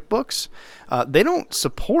 even QuickBooks. They don't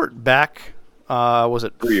support back, was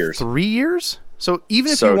it 3 years? 3 years? So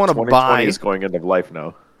even if you want to buy... 2020 is going end of life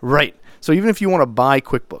now. Right. So even if you want to buy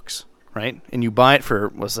QuickBooks, right, and you buy it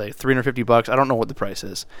for, let's say, $350, I don't know what the price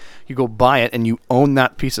is. You go buy it and you own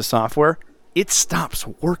that piece of software, it stops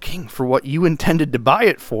working for what you intended to buy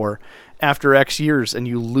it for after X years, and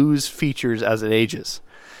you lose features as it ages.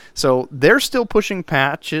 So they're still pushing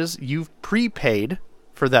patches. You've prepaid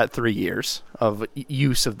for that 3 years of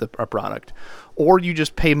use of the product, or you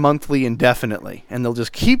just pay monthly indefinitely, and they'll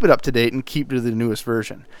just keep it up to date and keep to the newest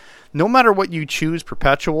version. No matter what you choose,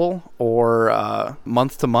 perpetual or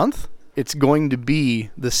month to month, it's going to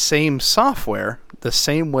be the same software, the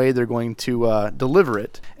same way they're going to deliver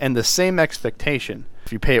it, and the same expectation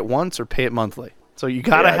if you pay it once or pay it monthly. So you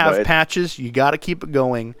got to have patches. You got to keep it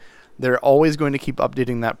going. They're always going to keep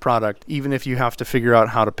updating that product, even if you have to figure out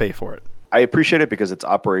how to pay for it. I appreciate it because it's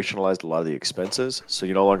operationalized a lot of the expenses. So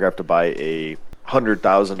you no longer have to buy a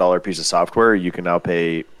 $100,000 piece of software. You can now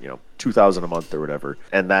pay, $2,000 a month or whatever,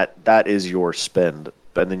 and that is your spend.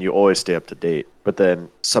 And then you always stay up to date. But then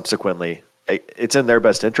subsequently, it's in their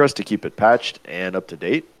best interest to keep it patched and up to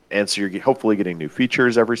date. And so you're hopefully getting new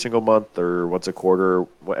features every single month or once a quarter,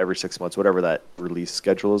 every 6 months, whatever that release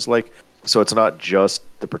schedule is like. So it's not just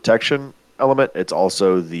the protection element; it's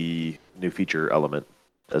also the new feature element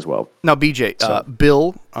as well. Now, BJ,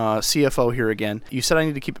 Bill, CFO here again, you said I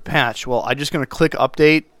need to keep it patched. Well, I'm just going to click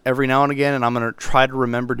update every now and again, and I'm going to try to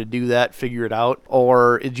remember to do that, figure it out?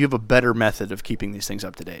 Or do you have a better method of keeping these things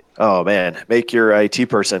up to date? Oh, man. Make your IT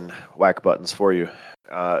person whack buttons for you.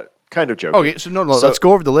 Kind of joking. Okay, so let's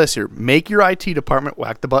go over the list here. Make your IT department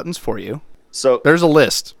whack the buttons for you. So there's a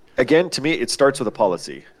list. Again, to me, it starts with a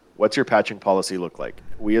policy. What's your patching policy look like?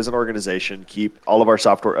 We as an organization keep all of our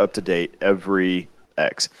software up to date every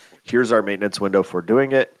X. Here's our maintenance window for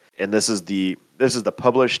doing it, and this is the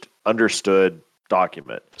published, understood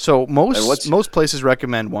document. So most places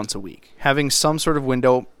recommend once a week, having some sort of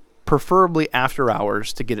window, preferably after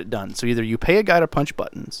hours, to get it done. So either you pay a guy to punch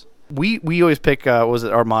buttons. We always pick was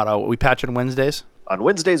it our motto? We patch on Wednesdays. On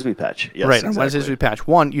Wednesdays we patch. Yes, right. Exactly. On Wednesdays we patch.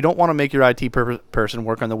 One, you don't want to make your IT person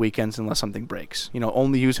work on the weekends unless something breaks.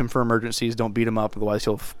 Only use him for emergencies. Don't beat him up, otherwise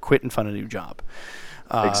he'll quit and find a new job.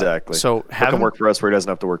 Exactly. So have him work for us where he doesn't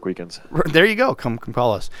have to work weekends. There you go. Come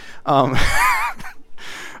call us.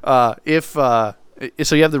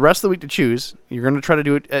 So you have the rest of the week to choose. You're going to try to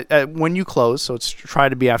do it when you close, so it's try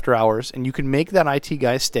to be after hours, and you can make that IT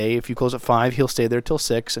guy stay. If you close at 5, he'll stay there till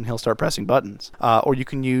 6, and he'll start pressing buttons. Or you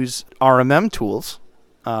can use RMM tools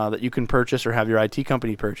that you can purchase or have your IT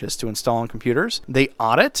company purchase to install on computers. They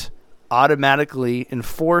automatically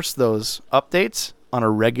enforce those updates on a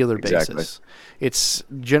regular basis. It's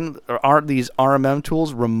are these RMM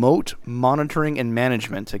tools, remote monitoring and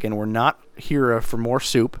management. Again, we're not here for more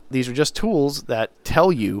soup. These are just tools that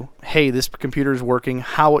tell you, hey, this computer is working,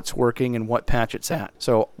 how it's working, and what patch it's at.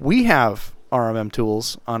 So we have RMM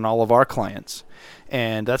tools on all of our clients,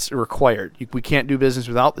 and that's required. We can't do business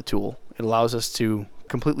without the tool. It allows us to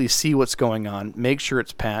completely see what's going on, make sure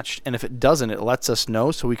it's patched, and if it doesn't, it lets us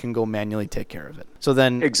know so we can go manually take care of it. So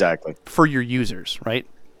then exactly for your users, right?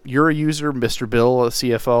 You're a user, Mr. Bill, the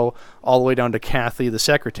CFO, all the way down to Kathy, the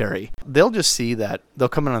secretary. They'll just see that they'll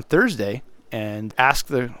come in on Thursday and ask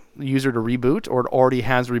the user to reboot, or it already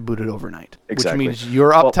has rebooted overnight. Exactly. Which means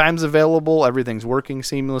your uptime's available, everything's working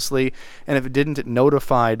seamlessly, and if it didn't, it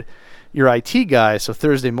notified your IT guy, so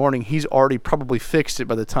Thursday morning, he's already probably fixed it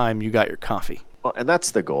by the time you got your coffee. Well, and that's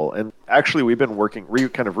the goal. And actually, we've been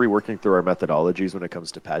reworking through our methodologies when it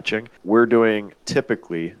comes to patching. We're doing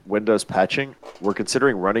typically Windows patching. We're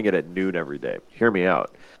considering running it at noon every day. Hear me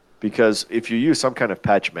out. Because if you use some kind of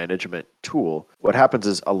patch management tool, what happens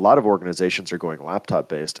is a lot of organizations are going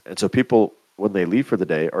laptop-based. And so people, when they leave for the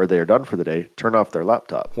day or they are done for the day, turn off their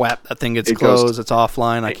laptop. Whap, that thing gets closed. It's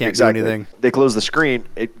offline. I can't do anything. They close the screen.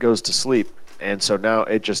 It goes to sleep. And so now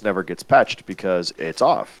it just never gets patched because it's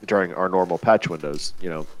off during our normal patch windows,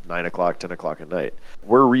 9 o'clock, 10 o'clock at night.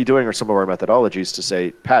 We're redoing some of our methodologies to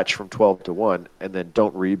say patch from 12 to 1 and then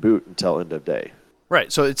don't reboot until end of day.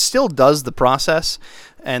 Right. So it still does the process,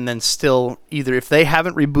 and then still either if they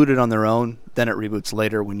haven't rebooted on their own, then it reboots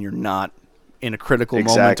later when you're not in a critical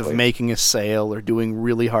moment of making a sale or doing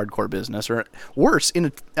really hardcore business, or worse,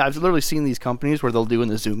 I've literally seen these companies where they'll do in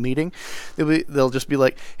the Zoom meeting, they'll just be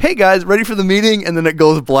like, "Hey guys, ready for the meeting?" and then it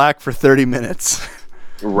goes black for 30 minutes.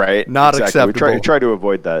 Right. Not acceptable. We try to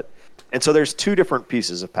avoid that. And so there's two different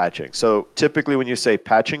pieces of patching. So typically when you say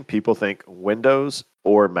patching, people think Windows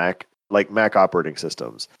or Mac, like Mac operating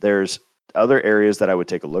systems. There's other areas that I would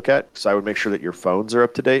take a look at. So I would make sure that your phones are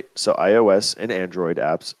up to date. So iOS and Android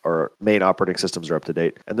apps or main operating systems are up to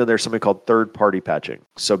date. And then there's something called third-party patching.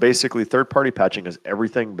 So basically third-party patching is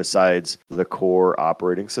everything besides the core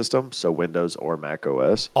operating system. So Windows or Mac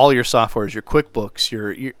OS. All your softwares, your QuickBooks,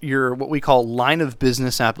 your what we call line of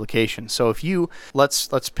business applications. So if you, let's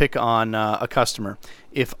pick on a customer.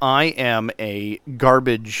 If I am a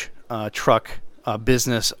garbage truck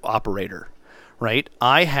business operator, right?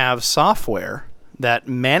 I have software that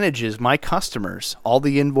manages my customers, all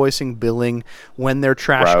the invoicing, billing, when their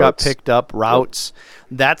trash got picked up, routes.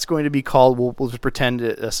 That's going to be called, we'll just pretend,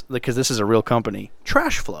 because this is a real company,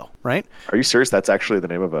 Trashflow, right? Are you serious? That's actually the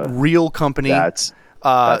name of a real company. That's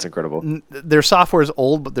incredible. Their software is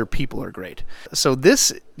old, but their people are great. So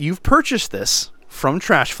you've purchased this from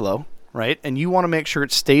Trashflow, right? And you want to make sure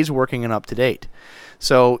it stays working and up to date.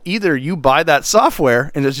 So either you buy that software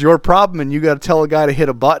and it's your problem and you got to tell a guy to hit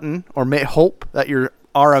a button or hope that your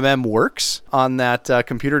RMM works on that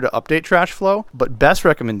computer to update Trashflow. But best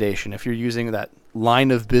recommendation, if you're using that line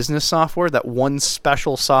of business software, that one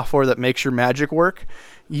special software that makes your magic work,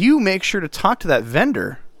 you make sure to talk to that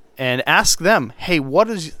vendor and ask them, hey,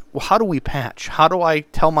 how do we patch? How do I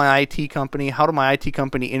tell my IT company? How do my IT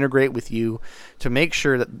company integrate with you to make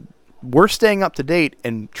sure that we're staying up to date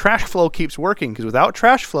and Trashflow keeps working? Because without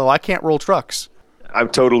Trashflow, I can't roll trucks. I'm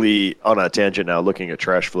totally on a tangent now looking at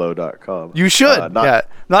trashflow.com. You should. Not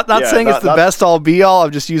saying it's the best all be all.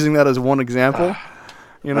 I'm just using that as one example.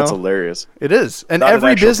 That's hilarious. It is. And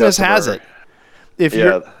every business has it.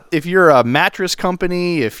 If you're a mattress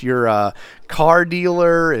company, if you're a car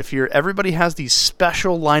dealer, everybody has these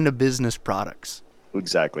special line of business products.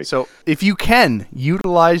 Exactly. So if you can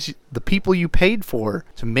utilize the people you paid for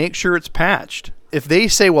to make sure it's patched, if they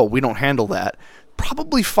say, well, we don't handle that,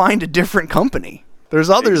 probably find a different company. There's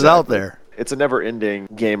others out there. It's a never-ending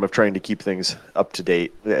game of trying to keep things up to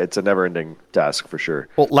date. It's a never-ending task for sure.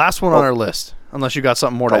 Well, last one on our list, unless you got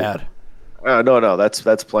something more to add. No,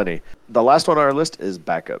 that's plenty. The last one on our list is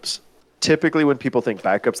backups. Typically when people think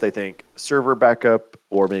backups, they think server backup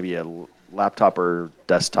or maybe a laptop or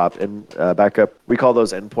desktop backup. We call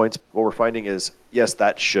those endpoints. What we're finding is, yes,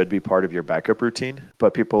 that should be part of your backup routine,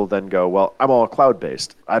 but people then go, well, I'm all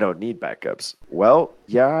cloud-based. I don't need backups. Well,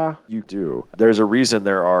 yeah, you do. There's a reason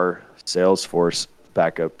there are Salesforce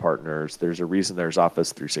backup partners. There's a reason there's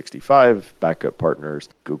Office 365 backup partners,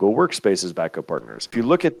 Google Workspace's backup partners. If you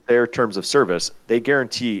look at their terms of service, they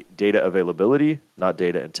guarantee data availability, not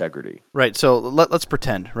data integrity. Right. So let's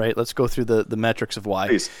pretend, right? Let's go through the metrics of why.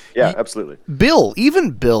 Please. Yeah, absolutely.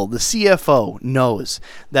 Even Bill, the CFO, knows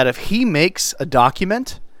that if he makes a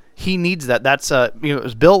document, he needs that. That's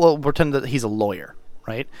Bill will pretend that he's a lawyer.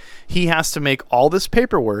 right? He has to make all this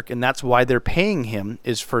paperwork, and that's why they're paying him,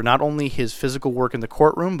 is for not only his physical work in the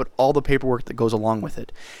courtroom, but all the paperwork that goes along with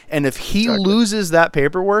it. And if he loses that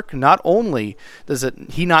paperwork, not only does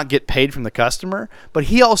he not get paid from the customer, but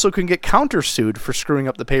he also can get countersued for screwing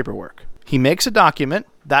up the paperwork. He makes a document.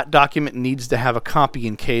 That document needs to have a copy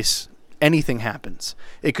in case anything happens.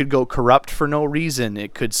 It could go corrupt for no reason.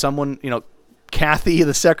 It could someone, Kathy,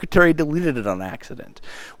 the secretary, deleted it on accident.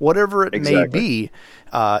 Whatever it may be,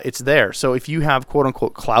 it's there. So if you have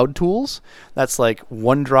quote-unquote cloud tools, that's like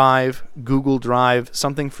OneDrive, Google Drive,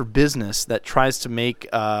 something for business that tries to make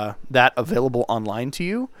that available online to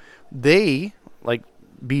you, they, like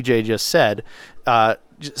BJ just said,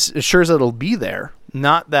 just assures that it'll be there.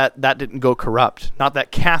 Not that didn't go corrupt. Not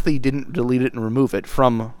that Kathy didn't delete it and remove it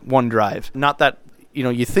from OneDrive. Not that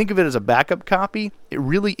you think of it as a backup copy. It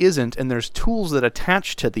really isn't, and there's tools that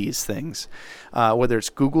attach to these things, whether it's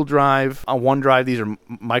Google Drive, OneDrive, these are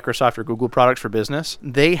Microsoft or Google products for business.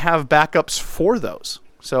 They have backups for those.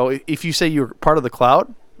 So if you say you're part of the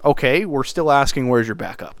cloud, okay, we're still asking where's your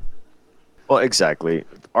backup? Well, exactly.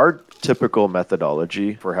 Our typical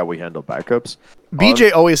methodology for how we handle backups.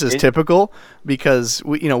 BJ always is typical because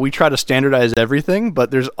we try to standardize everything,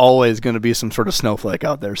 but there's always going to be some sort of snowflake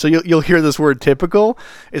out there. So you'll hear this word typical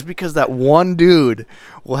is because that one dude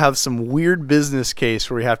will have some weird business case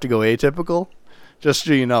where we have to go atypical. Just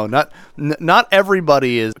so you know, not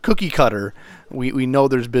everybody is cookie cutter. We know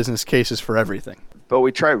there's business cases for everything. But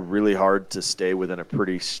we try really hard to stay within a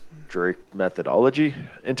pretty strict methodology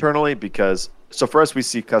internally because so for us, we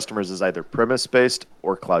see customers as either premise-based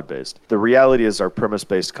or cloud-based. The reality is our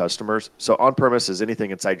premise-based customers. So on-premise is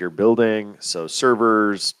anything inside your building. So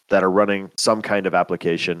servers that are running some kind of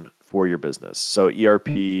application for your business. So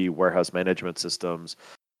ERP, warehouse management systems,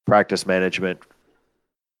 practice management,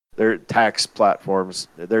 there tax platforms.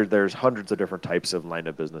 There's hundreds of different types of line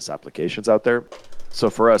of business applications out there. So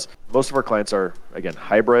for us, most of our clients are, again,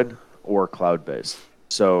 hybrid or cloud-based.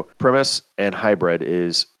 So premise and hybrid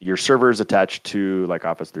is your servers attached to like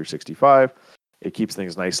Office 365. It keeps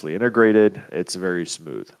things nicely integrated. It's very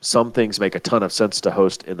smooth. Some things make a ton of sense to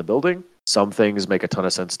host in the building. Some things make a ton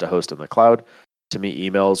of sense to host in the cloud. To me,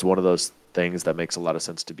 email is one of those things that makes a lot of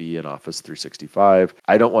sense to be in Office 365.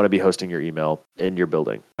 I don't want to be hosting your email in your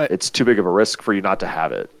building. It's too big of a risk for you not to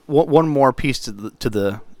have it. One more piece to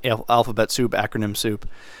the alphabet soup, acronym soup.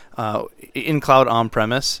 In cloud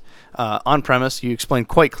on-premise, you explained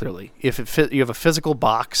quite clearly. If you have a physical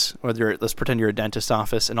box, let's pretend you're a dentist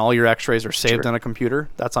office and all your x-rays are saved on a computer,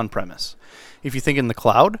 that's on-premise. If you think in the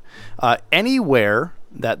cloud, anywhere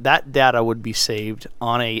that data would be saved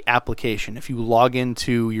on a application, if you log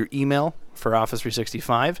into your email for Office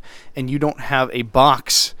 365 and you don't have a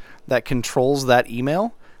box that controls that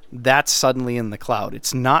email, that's suddenly in the cloud.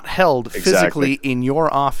 It's not held physically in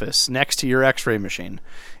your office next to your x-ray machine.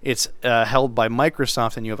 It's held by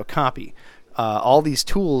Microsoft and you have a copy. All these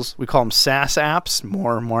tools, we call them SaaS apps,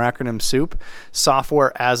 more acronym soup,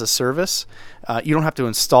 software as a service. You don't have to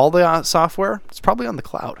install the software. It's probably on the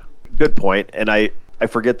cloud. Good point. And I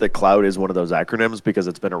forget that cloud is one of those acronyms because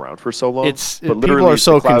it's been around for so long. But people are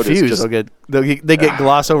so confused. They get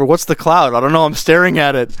glossed over. What's the cloud? I don't know. I'm staring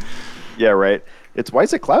at it. Yeah, right. Why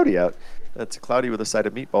is it cloudy out? It's cloudy with a side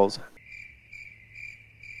of meatballs.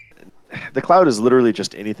 The cloud is literally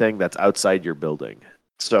just anything that's outside your building.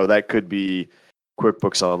 So that could be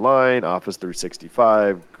QuickBooks Online, Office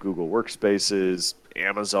 365, Google Workspaces,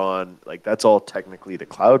 Amazon. Like that's all technically the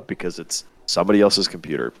cloud because it's somebody else's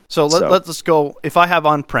computer. So let's go. If I have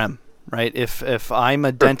on-prem, right? If I'm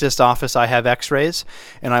a dentist office, I have x-rays,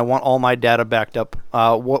 and I want all my data backed up,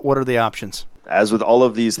 what are the options? As with all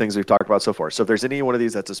of these things we've talked about so far. So if there's any one of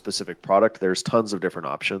these that's a specific product, there's tons of different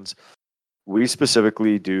options. We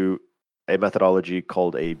specifically do a methodology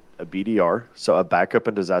called a BDR, so a backup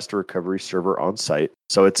and disaster recovery server on site.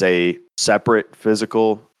 So it's a separate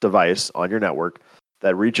physical device on your network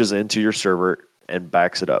that reaches into your server and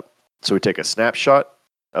backs it up. So we take a snapshot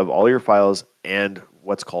of all your files and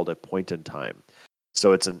what's called a point in time.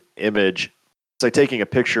 So it's an image. It's like taking a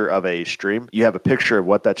picture of a stream. You have a picture of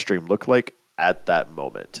what that stream looked like at that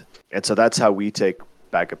moment. And so that's how we take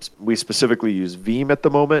backups. We specifically use Veeam at the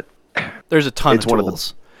moment. There's a ton of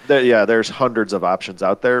tools. There's hundreds of options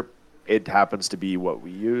out there. It happens to be what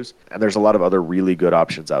we use. And there's a lot of other really good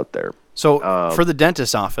options out there. So for the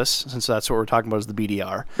dentist office, since that's what we're talking about is the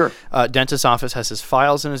BDR, sure. Dentist office has his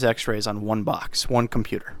files and his x-rays on one box, one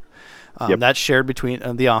computer. That's shared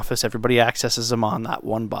between the office. Everybody accesses them on that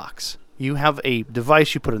one box. You have a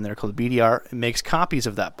device you put in there called the BDR. It makes copies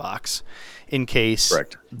of that box in case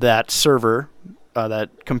that server,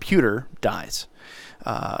 that computer dies.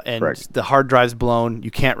 and Correct. the hard drive's blown.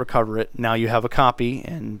 You can't recover it. Now you have a copy,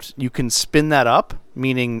 and you can spin that up,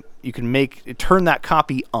 meaning you can turn that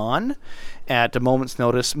copy on at a moment's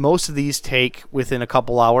notice. Most of these take within a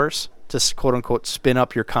couple hours to quote unquote spin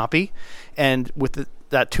up your copy, and with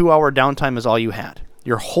that 2-hour downtime is all you had.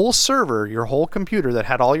 Your whole server, your whole computer that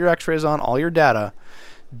had all your x-rays on, all your data,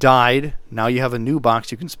 died. Now you have a new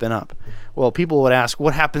box you can spin up. Well, people would ask,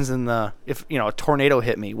 what happens if a tornado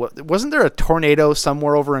hit me? Wasn't there a tornado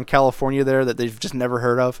somewhere over in California there that they've just never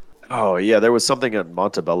heard of? Oh, yeah, there was something in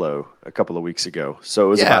Montebello a couple of weeks ago. So it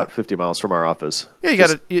was about 50 miles from our office. Yeah,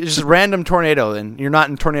 it's just a random tornado, and you're not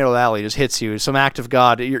in Tornado Alley. It just hits you. Some act of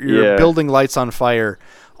God. Your building lights on fire.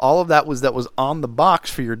 All of that was on the box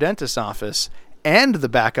for your dentist's office, and the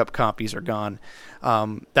backup copies are gone.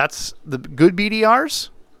 That's the good BDRs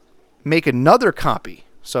make another copy.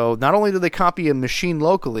 So not only do they copy a machine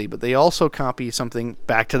locally, but they also copy something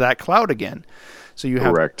back to that cloud again. So you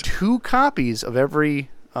have Correct. 2 copies of every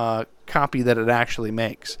copy that it actually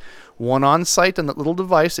makes. One on site on that little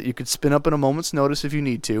device that you could spin up in a moment's notice if you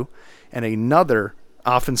need to, and another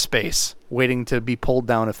off in space waiting to be pulled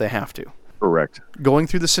down if they have to. Correct. Going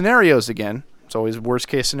through the scenarios again, it's always worst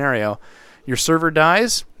case scenario. Your server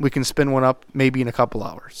dies, we can spin one up maybe in a couple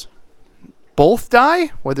hours. Both die,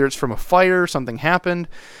 whether it's from a fire, something happened,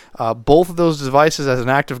 both of those devices as an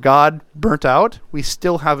act of God burnt out, we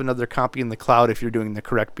still have another copy in the cloud if you're doing the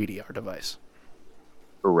correct BDR device.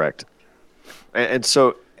 Correct. And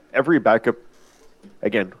so every backup,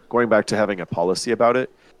 again, going back to having a policy about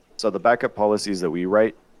it, so the backup policies that we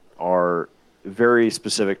write are very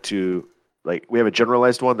specific to, like, we have a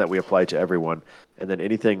generalized one that we apply to everyone, and then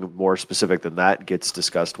anything more specific than that gets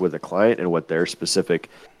discussed with a client and what their specific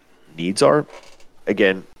needs are.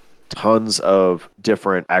 Again, tons of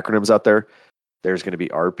different acronyms out there. There's going to be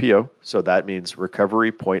RPO, so that means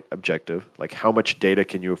recovery point objective, like how much data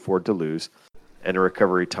can you afford to lose, and a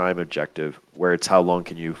recovery time objective, where it's how long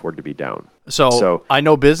can you afford to be down. So I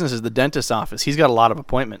know business is the dentist's office. He's got a lot of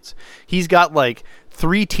appointments. He's got like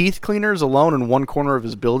 3 teeth cleaners alone in one corner of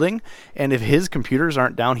his building, and if his computers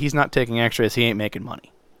aren't down, he's not taking x-rays, he ain't making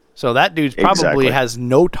money. So that dude probably has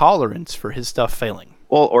no tolerance for his stuff failing.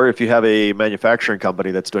 Well, or if you have a manufacturing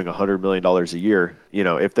company that's doing $100 million a year,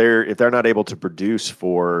 if they're not able to produce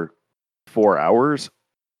for 4 hours,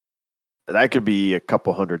 that could be a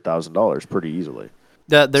couple $100,000 pretty easily.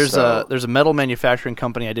 There's a metal manufacturing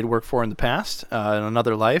company I did work for in the past, in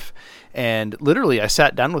another life, and literally I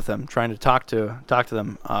sat down with them trying to talk to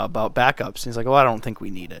them about backups. And he's like, "Oh, I don't think we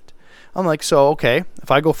need it." I'm like, "So okay,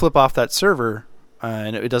 if I go flip off that server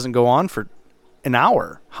and it doesn't go on for an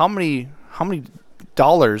hour, how many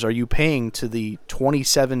dollars are you paying to the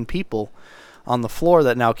 27 people on the floor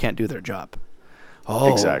that now can't do their job?"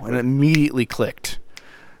 Oh, exactly. And it immediately clicked.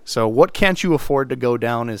 So what can't you afford to go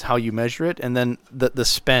down is how you measure it, and then the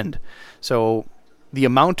spend. So the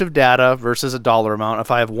amount of data versus a dollar amount. If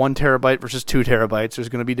I have 1 terabyte versus 2 terabytes, there's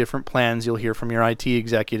going to be different plans you'll hear from your IT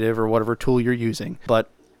executive or whatever tool you're using. But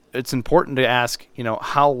it's important to ask,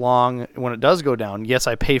 how long, when it does go down, yes,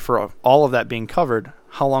 I pay for all of that being covered,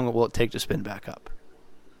 how long will it take to spin back up?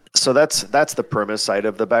 So that's the premise side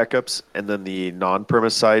of the backups. And then the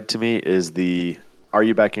non-premise side to me is are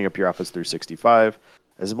you backing up your Office 365?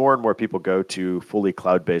 As more and more people go to fully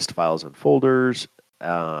cloud-based files and folders,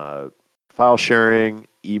 file sharing,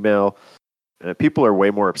 email, people are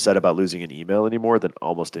way more upset about losing an email anymore than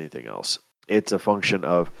almost anything else. It's a function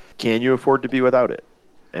of, can you afford to be without it?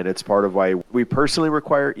 And it's part of why we personally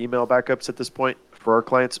require email backups at this point for our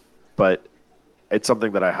clients, but it's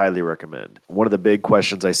something that I highly recommend. One of the big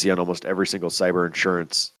questions I see on almost every single cyber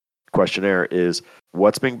insurance questionnaire is,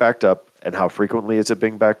 what's being backed up and how frequently is it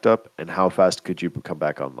being backed up and how fast could you come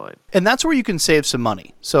back online? And that's where you can save some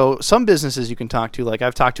money. So some businesses you can talk to, like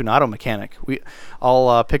I've talked to an auto mechanic.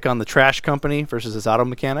 I'll pick on the trash company versus his auto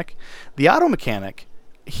mechanic. The auto mechanic,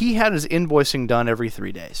 he had his invoicing done every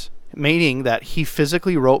 3 days, meaning that he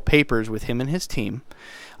physically wrote papers with him and his team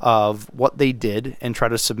of what they did and tried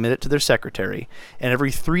to submit it to their secretary. And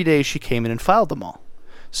every 3 days she came in and filed them all.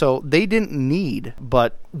 So they didn't need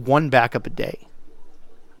but 1 backup a day.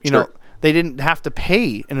 They didn't have to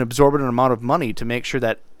pay an exorbitant amount of money to make sure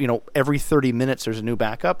that, every 30 minutes there's a new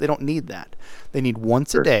backup. They don't need that. They need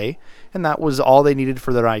once a day, and that was all they needed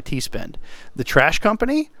for their IT spend. The trash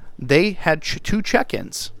company, they had 2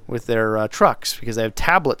 check-ins with their trucks because they have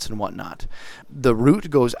tablets and whatnot. The route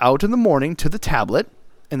goes out in the morning to the tablet,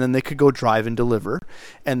 and then they could go drive and deliver.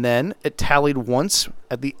 And then it tallied once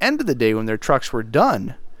at the end of the day when their trucks were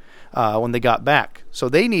done, when they got back. So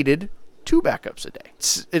they needed 2 backups a day.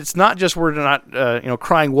 It's not just we're not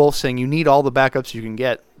crying wolf saying you need all the backups you can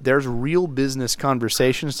get. there's real business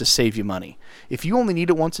conversations to save you money. If you only need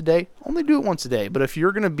it once a day, only do it once a day. But if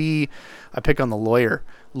you're going to be, I pick on the lawyer,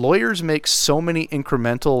 lawyers make so many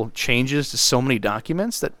incremental changes to so many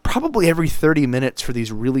documents that probably every 30 minutes for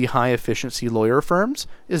these really high efficiency lawyer firms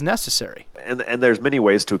is necessary. And there's many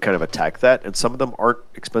ways to kind of attack that, and some of them aren't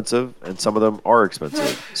expensive and some of them are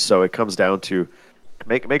expensive. So it comes down to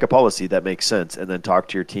make a policy that makes sense, and then talk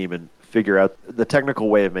to your team and figure out the technical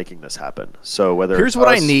way of making this happen. So whether here's it's what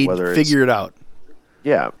us, I need, whether figure it out.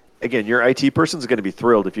 Yeah. Again, your IT person is going to be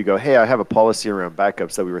thrilled if you go, hey, I have a policy around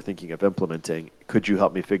backups that we were thinking of implementing. Could you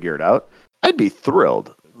help me figure it out? I'd be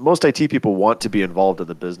thrilled. Most IT people want to be involved in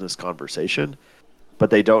the business conversation, but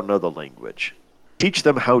they don't know the language. Teach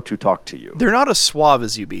them how to talk to you. They're not as suave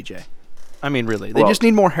as you, BJ. I mean, really. They just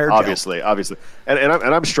need more hair gel. Obviously. And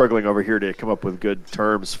I'm struggling over here to come up with good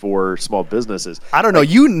terms for small businesses. I don't know.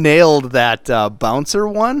 You nailed that bouncer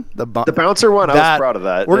one. The bouncer one, I was proud of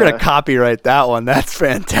that. We're going to copyright that one. That's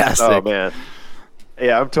fantastic. Oh, man.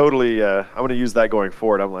 Yeah, I'm totally I'm going to use that going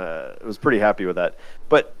forward. I was pretty happy with that.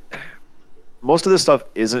 But most of this stuff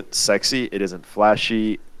isn't sexy. It isn't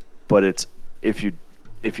flashy. But it's if you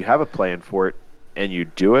have a plan for it and you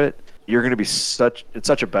do it, you're going to be such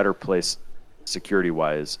a better place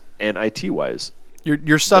security-wise and IT-wise.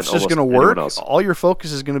 Your stuff's just going to work. All your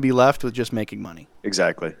focus is going to be left with just making money.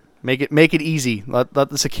 Exactly. Make it easy. Let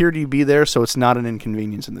the security be there so it's not an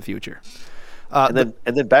inconvenience in the future. And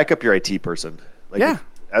then back up your IT person. Yeah.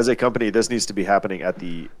 As a company, this needs to be happening at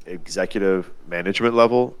the executive management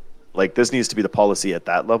level. Like, this needs to be the policy at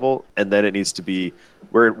that level, and then it needs to be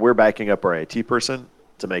we're backing up our IT person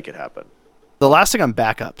to make it happen. The last thing on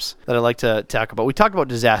backups that I like to talk about, we talked about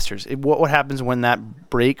disasters. What happens when that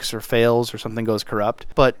breaks or fails or something goes corrupt.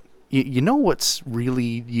 But you know what's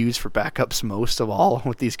really used for backups most of all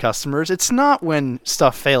with these customers? It's not when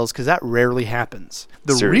stuff fails, because that rarely happens.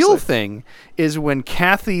 The real thing is when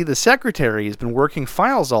Kathy, the secretary, has been working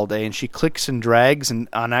files all day and she clicks and drags and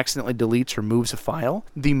unaccidentally deletes or moves a file.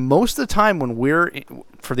 Most of the time when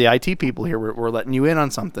for the IT people here, we're letting you in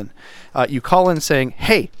on something. You call in saying,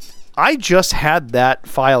 hey, I just had that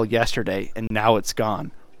file yesterday and now it's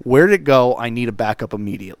gone. Where'd it go? I need a backup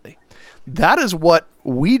immediately. That is what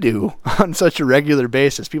we do on such a regular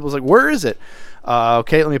basis. People's like, where is it?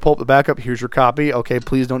 Okay, let me pull up the backup. Here's your copy. Okay,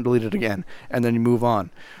 please don't delete it again. And then you move on.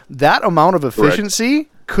 That amount of efficiency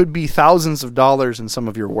could be thousands of dollars in some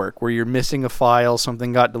of your work where you're missing a file,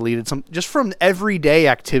 something got deleted, just from everyday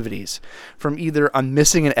activities. From either I'm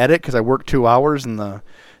missing an edit because I worked 2 hours and the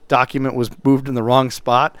document was moved in the wrong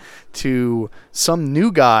spot, to some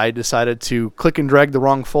new guy decided to click and drag the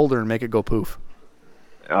wrong folder and make it go poof.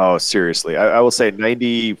 Oh, seriously. I will say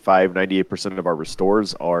 98% of our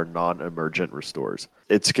restores are non-emergent restores.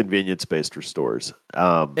 It's convenience-based restores.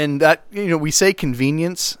 And that, we say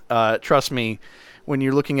convenience. Trust me, when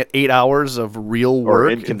you're looking at 8 hours of real work or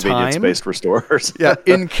inconvenience-based restores. Yeah,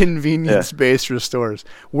 inconvenience-based restores.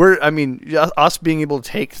 Us being able to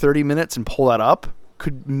take 30 minutes and pull that up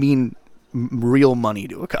could mean real money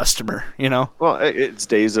to a customer, Well, it's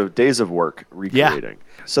days of work recreating.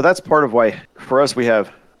 Yeah. So that's part of why for us we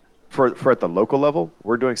have for at the local level,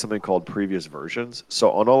 we're doing something called previous versions. So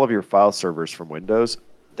on all of your file servers from Windows,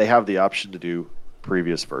 they have the option to do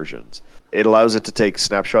previous versions. It allows it to take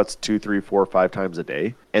snapshots 2, 3, 4, 5 times a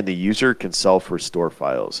day, and the user can self-restore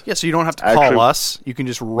files. Yeah, so you don't have to call us. You can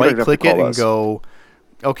just right-click it and go,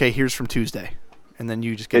 okay, here's from Tuesday, and then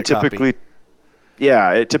you just get a copy.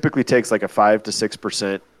 Yeah, it typically takes like a 5 to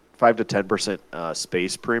 10%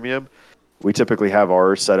 space premium. We typically have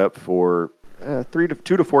ours set up for 2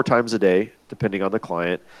 to 4 times a day, depending on the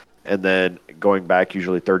client, and then going back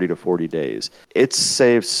usually 30 to 40 days. It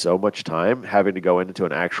saves so much time having to go into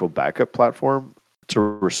an actual backup platform to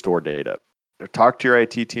restore data. Talk to your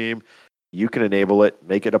IT team. You can enable it,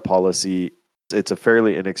 make it a policy. It's a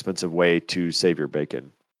fairly inexpensive way to save your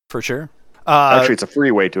bacon. For sure. Actually, it's a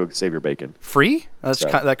free way to save your bacon. Free?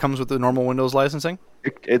 That comes with the normal Windows licensing?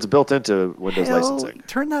 It's built into Windows licensing.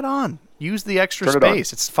 Turn that on. Use the extra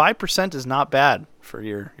space. It's 5% is not bad for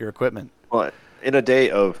your equipment. Well, in a day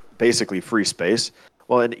of basically free space,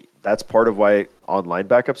 and that's part of why online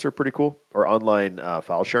backups are pretty cool, or online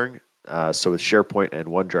file sharing. So with SharePoint and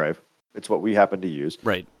OneDrive, it's what we happen to use.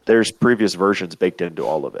 Right. There's previous versions baked into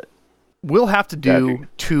all of it. We'll have to do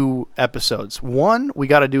 2 episodes. One, we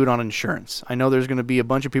got to do it on insurance. I know there's going to be a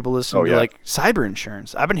bunch of people listening like, cyber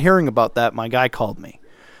insurance. I've been hearing about that. My guy called me.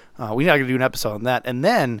 We got to do an episode on that. And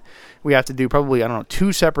then we have to do probably,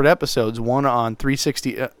 2 separate episodes. One on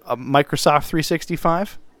Microsoft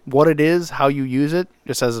 365, what it is, how you use it,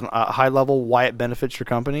 just as a high level, why it benefits your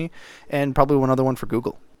company, and probably one other one for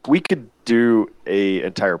Google. We could do a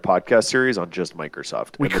entire podcast series on just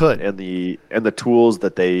Microsoft. We could. And the tools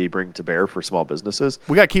that they bring to bear for small businesses.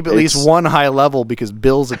 We got to keep at least one high level because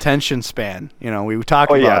Bill's attention span. We talk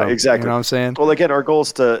about yeah, him, exactly. You know what I'm saying? Well, again, our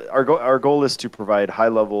goal is to provide high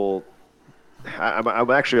level.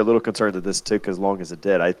 I'm actually a little concerned that this took as long as it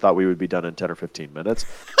did. I thought we would be done in 10 or 15 minutes,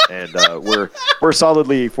 and we're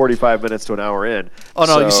solidly 45 minutes to an hour in. Oh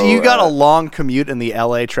no! So, you got a long commute in the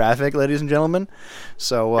LA traffic, ladies and gentlemen.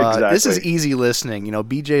 So exactly. This is easy listening.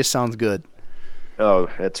 BJ sounds good. Oh,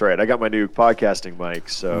 that's right. I got my new podcasting mic,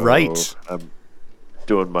 so right. I'm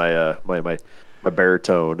doing my my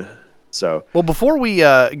baritone. So well, before we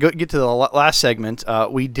get to the last segment,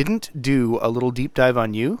 we didn't do a little deep dive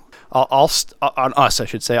on you. On us, I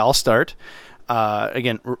should say. I'll start.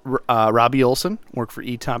 Again, Robbie Olson, work for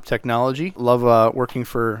eTop Technology. Love working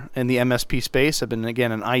in the MSP space. I've been,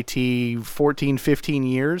 again, in IT 14, 15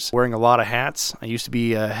 years, wearing a lot of hats. I used to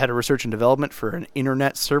be head of research and development for an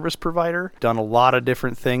internet service provider. Done a lot of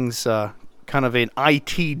different things, kind of an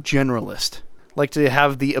IT generalist. Like to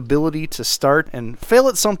have the ability to start and fail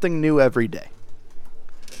at something new every day.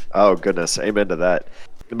 Oh, goodness. Amen to that.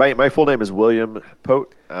 My full name is William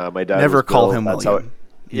Pote. My dad never was call Bill. him That's William.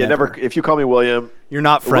 Never. If you call me William, you're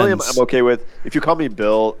not friends. William, I'm okay with. If you call me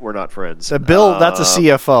Bill, we're not friends. Bill, that's a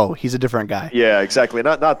CFO. He's a different guy. Yeah, exactly.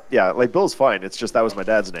 Like Bill's fine. It's just that was my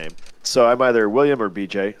dad's name. So I'm either William or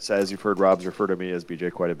BJ. So as you've heard, Rob's refer to me as BJ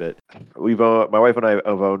quite a bit. My wife and I have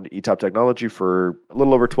owned eTop Technology for a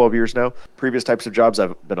little over 12 years now. Previous types of jobs,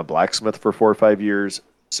 I've been a blacksmith for 4 or 5 years.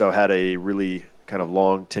 So had a really kind of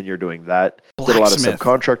long tenure doing that. Did a lot of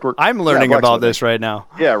subcontract work. I'm learning about this right now.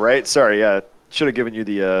 Yeah, right. Sorry, yeah. Should have given you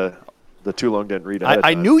the too long didn't read ahead.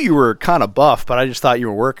 I knew you were kind of buff, but I just thought you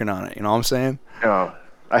were working on it. You know what I'm saying? No,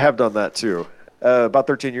 I have done that too. About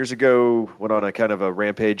 13 years ago, went on a kind of a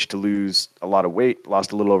rampage to lose a lot of weight.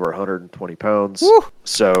 Lost a little over 120 pounds. Woo!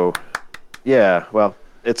 So, yeah, well,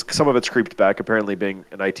 some of it's creeped back. Apparently, being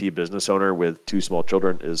an IT business owner with 2 small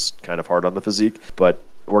children is kind of hard on the physique, but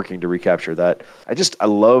working to recapture that. I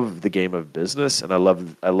love the game of business, and I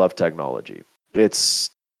love technology.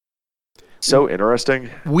 It's so interesting.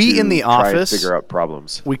 We in the office figure out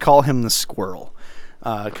problems. We call him the squirrel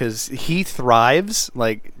because he thrives,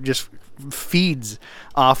 like just feeds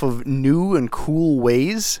off of new and cool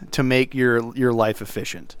ways to make your life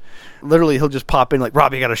efficient. Literally, he'll just pop in like,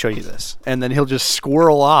 Rob, I got to show you this. And then he'll just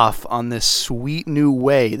squirrel off on this sweet new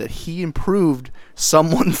way that he improved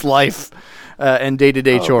someone's life and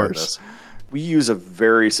day-to-day chores. Goodness. We use a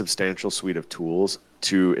very substantial suite of tools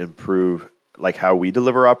to improve like how we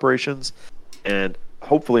deliver operations and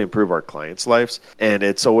hopefully improve our clients' lives. And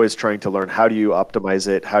it's always trying to learn, how do you optimize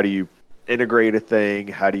it? How do you integrate a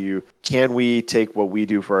thing? Can we take what we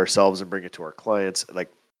do for ourselves and bring it to our clients?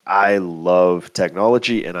 Like, I love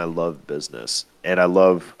technology and I love business, and I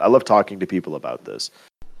love talking to people about this.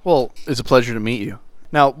 Well, it's a pleasure to meet you.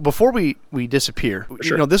 Now, before we disappear,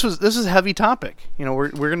 sure. This is a heavy topic. We're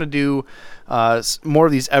going to do more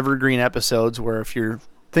of these evergreen episodes where if you're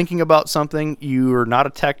thinking about something, you are not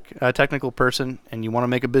a technical person, and you want to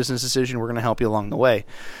make a business decision, we're going to help you along the way.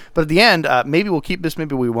 But at the end, maybe we'll keep this,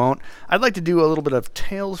 maybe we won't. I'd like to do a little bit of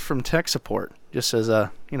Tales from Tech Support, just as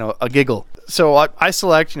a giggle. So I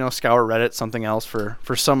select, scour Reddit, something else for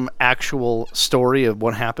some actual story of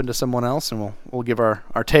what happened to someone else, and we'll give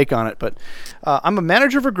our take on it. But I'm a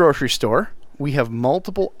manager of a grocery store. We have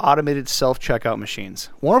multiple automated self-checkout machines.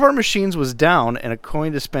 One of our machines was down and a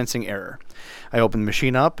coin dispensing error. I opened the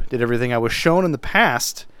machine up, did everything I was shown in the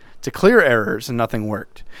past to clear errors, and nothing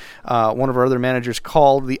worked. One of our other managers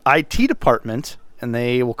called the IT department, and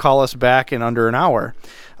they will call us back in under an hour.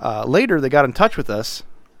 Later, they got in touch with us,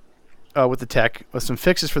 with the tech, with some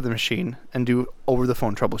fixes for the machine, and do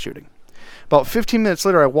over-the-phone troubleshooting. About 15 minutes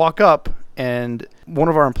later, I walk up, and one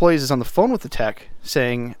of our employees is on the phone with the tech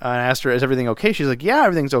saying, I asked her, is everything okay? She's like, yeah,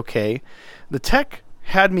 everything's okay. The tech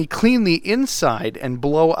had me clean the inside and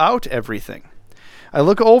blow out everything. I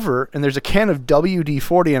look over, and there's a can of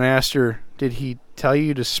WD-40, and I asked her, did he tell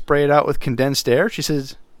you to spray it out with condensed air? She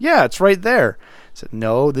says, yeah, it's right there. I said,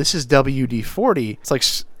 no, this is WD-40.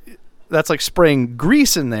 That's like spraying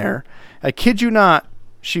grease in there. I kid you not.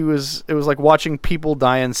 It was like watching people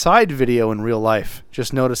die inside video in real life.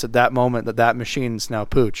 Just notice at that moment that machine's now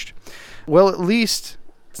pooched. Well, at least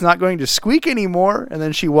it's not going to squeak anymore. And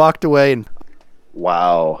then she walked away. And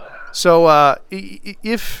wow. So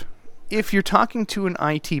if you're talking to an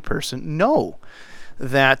IT person, no.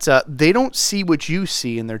 that they don't see what you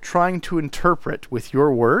see, and they're trying to interpret with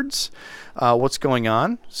your words what's going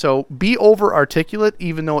on. So be over articulate,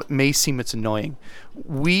 even though it may seem it's annoying.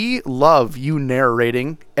 We love you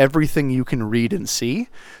narrating everything you can read and see.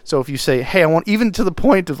 So if you say, hey, I want, even to the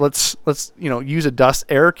point of let's use a dust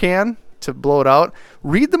air can to blow it out,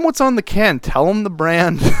 read them what's on the can, tell them the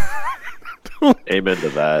brand. Amen to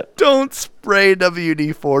that. Don't spray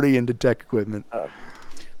WD-40 into tech equipment.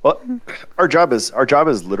 Well, our job is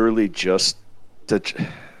literally just to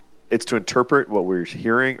interpret what we're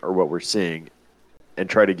hearing or what we're seeing and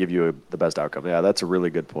try to give you the best outcome. Yeah, that's a really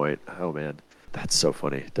good point. Oh, man. That's so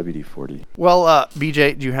funny. WD-40. Well,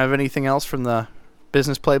 BJ, do you have anything else from the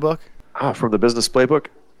business playbook? From the business playbook?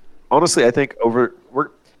 Honestly, I think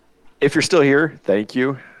if you're still here, thank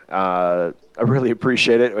you. I really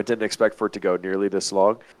appreciate it. I didn't expect for it to go nearly this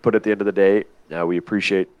long. But at the end of the day, we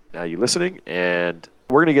appreciate you listening, and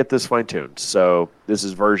we're going to get this fine-tuned. So this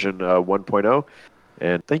is version 1.0,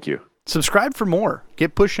 and thank you. Subscribe for more.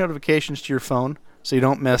 Get push notifications to your phone so you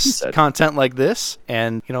don't miss content like this.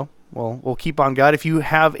 And, we'll keep on guide. If you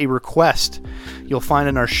have a request, you'll find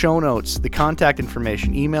in our show notes the contact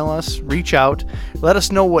information. Email us, reach out, let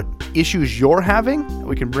us know what issues you're having that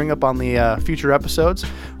we can bring up on the future episodes,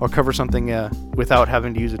 or cover something without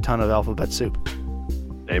having to use a ton of alphabet soup.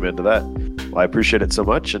 Amen to that. Well, I appreciate it so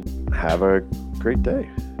much, and have a great day.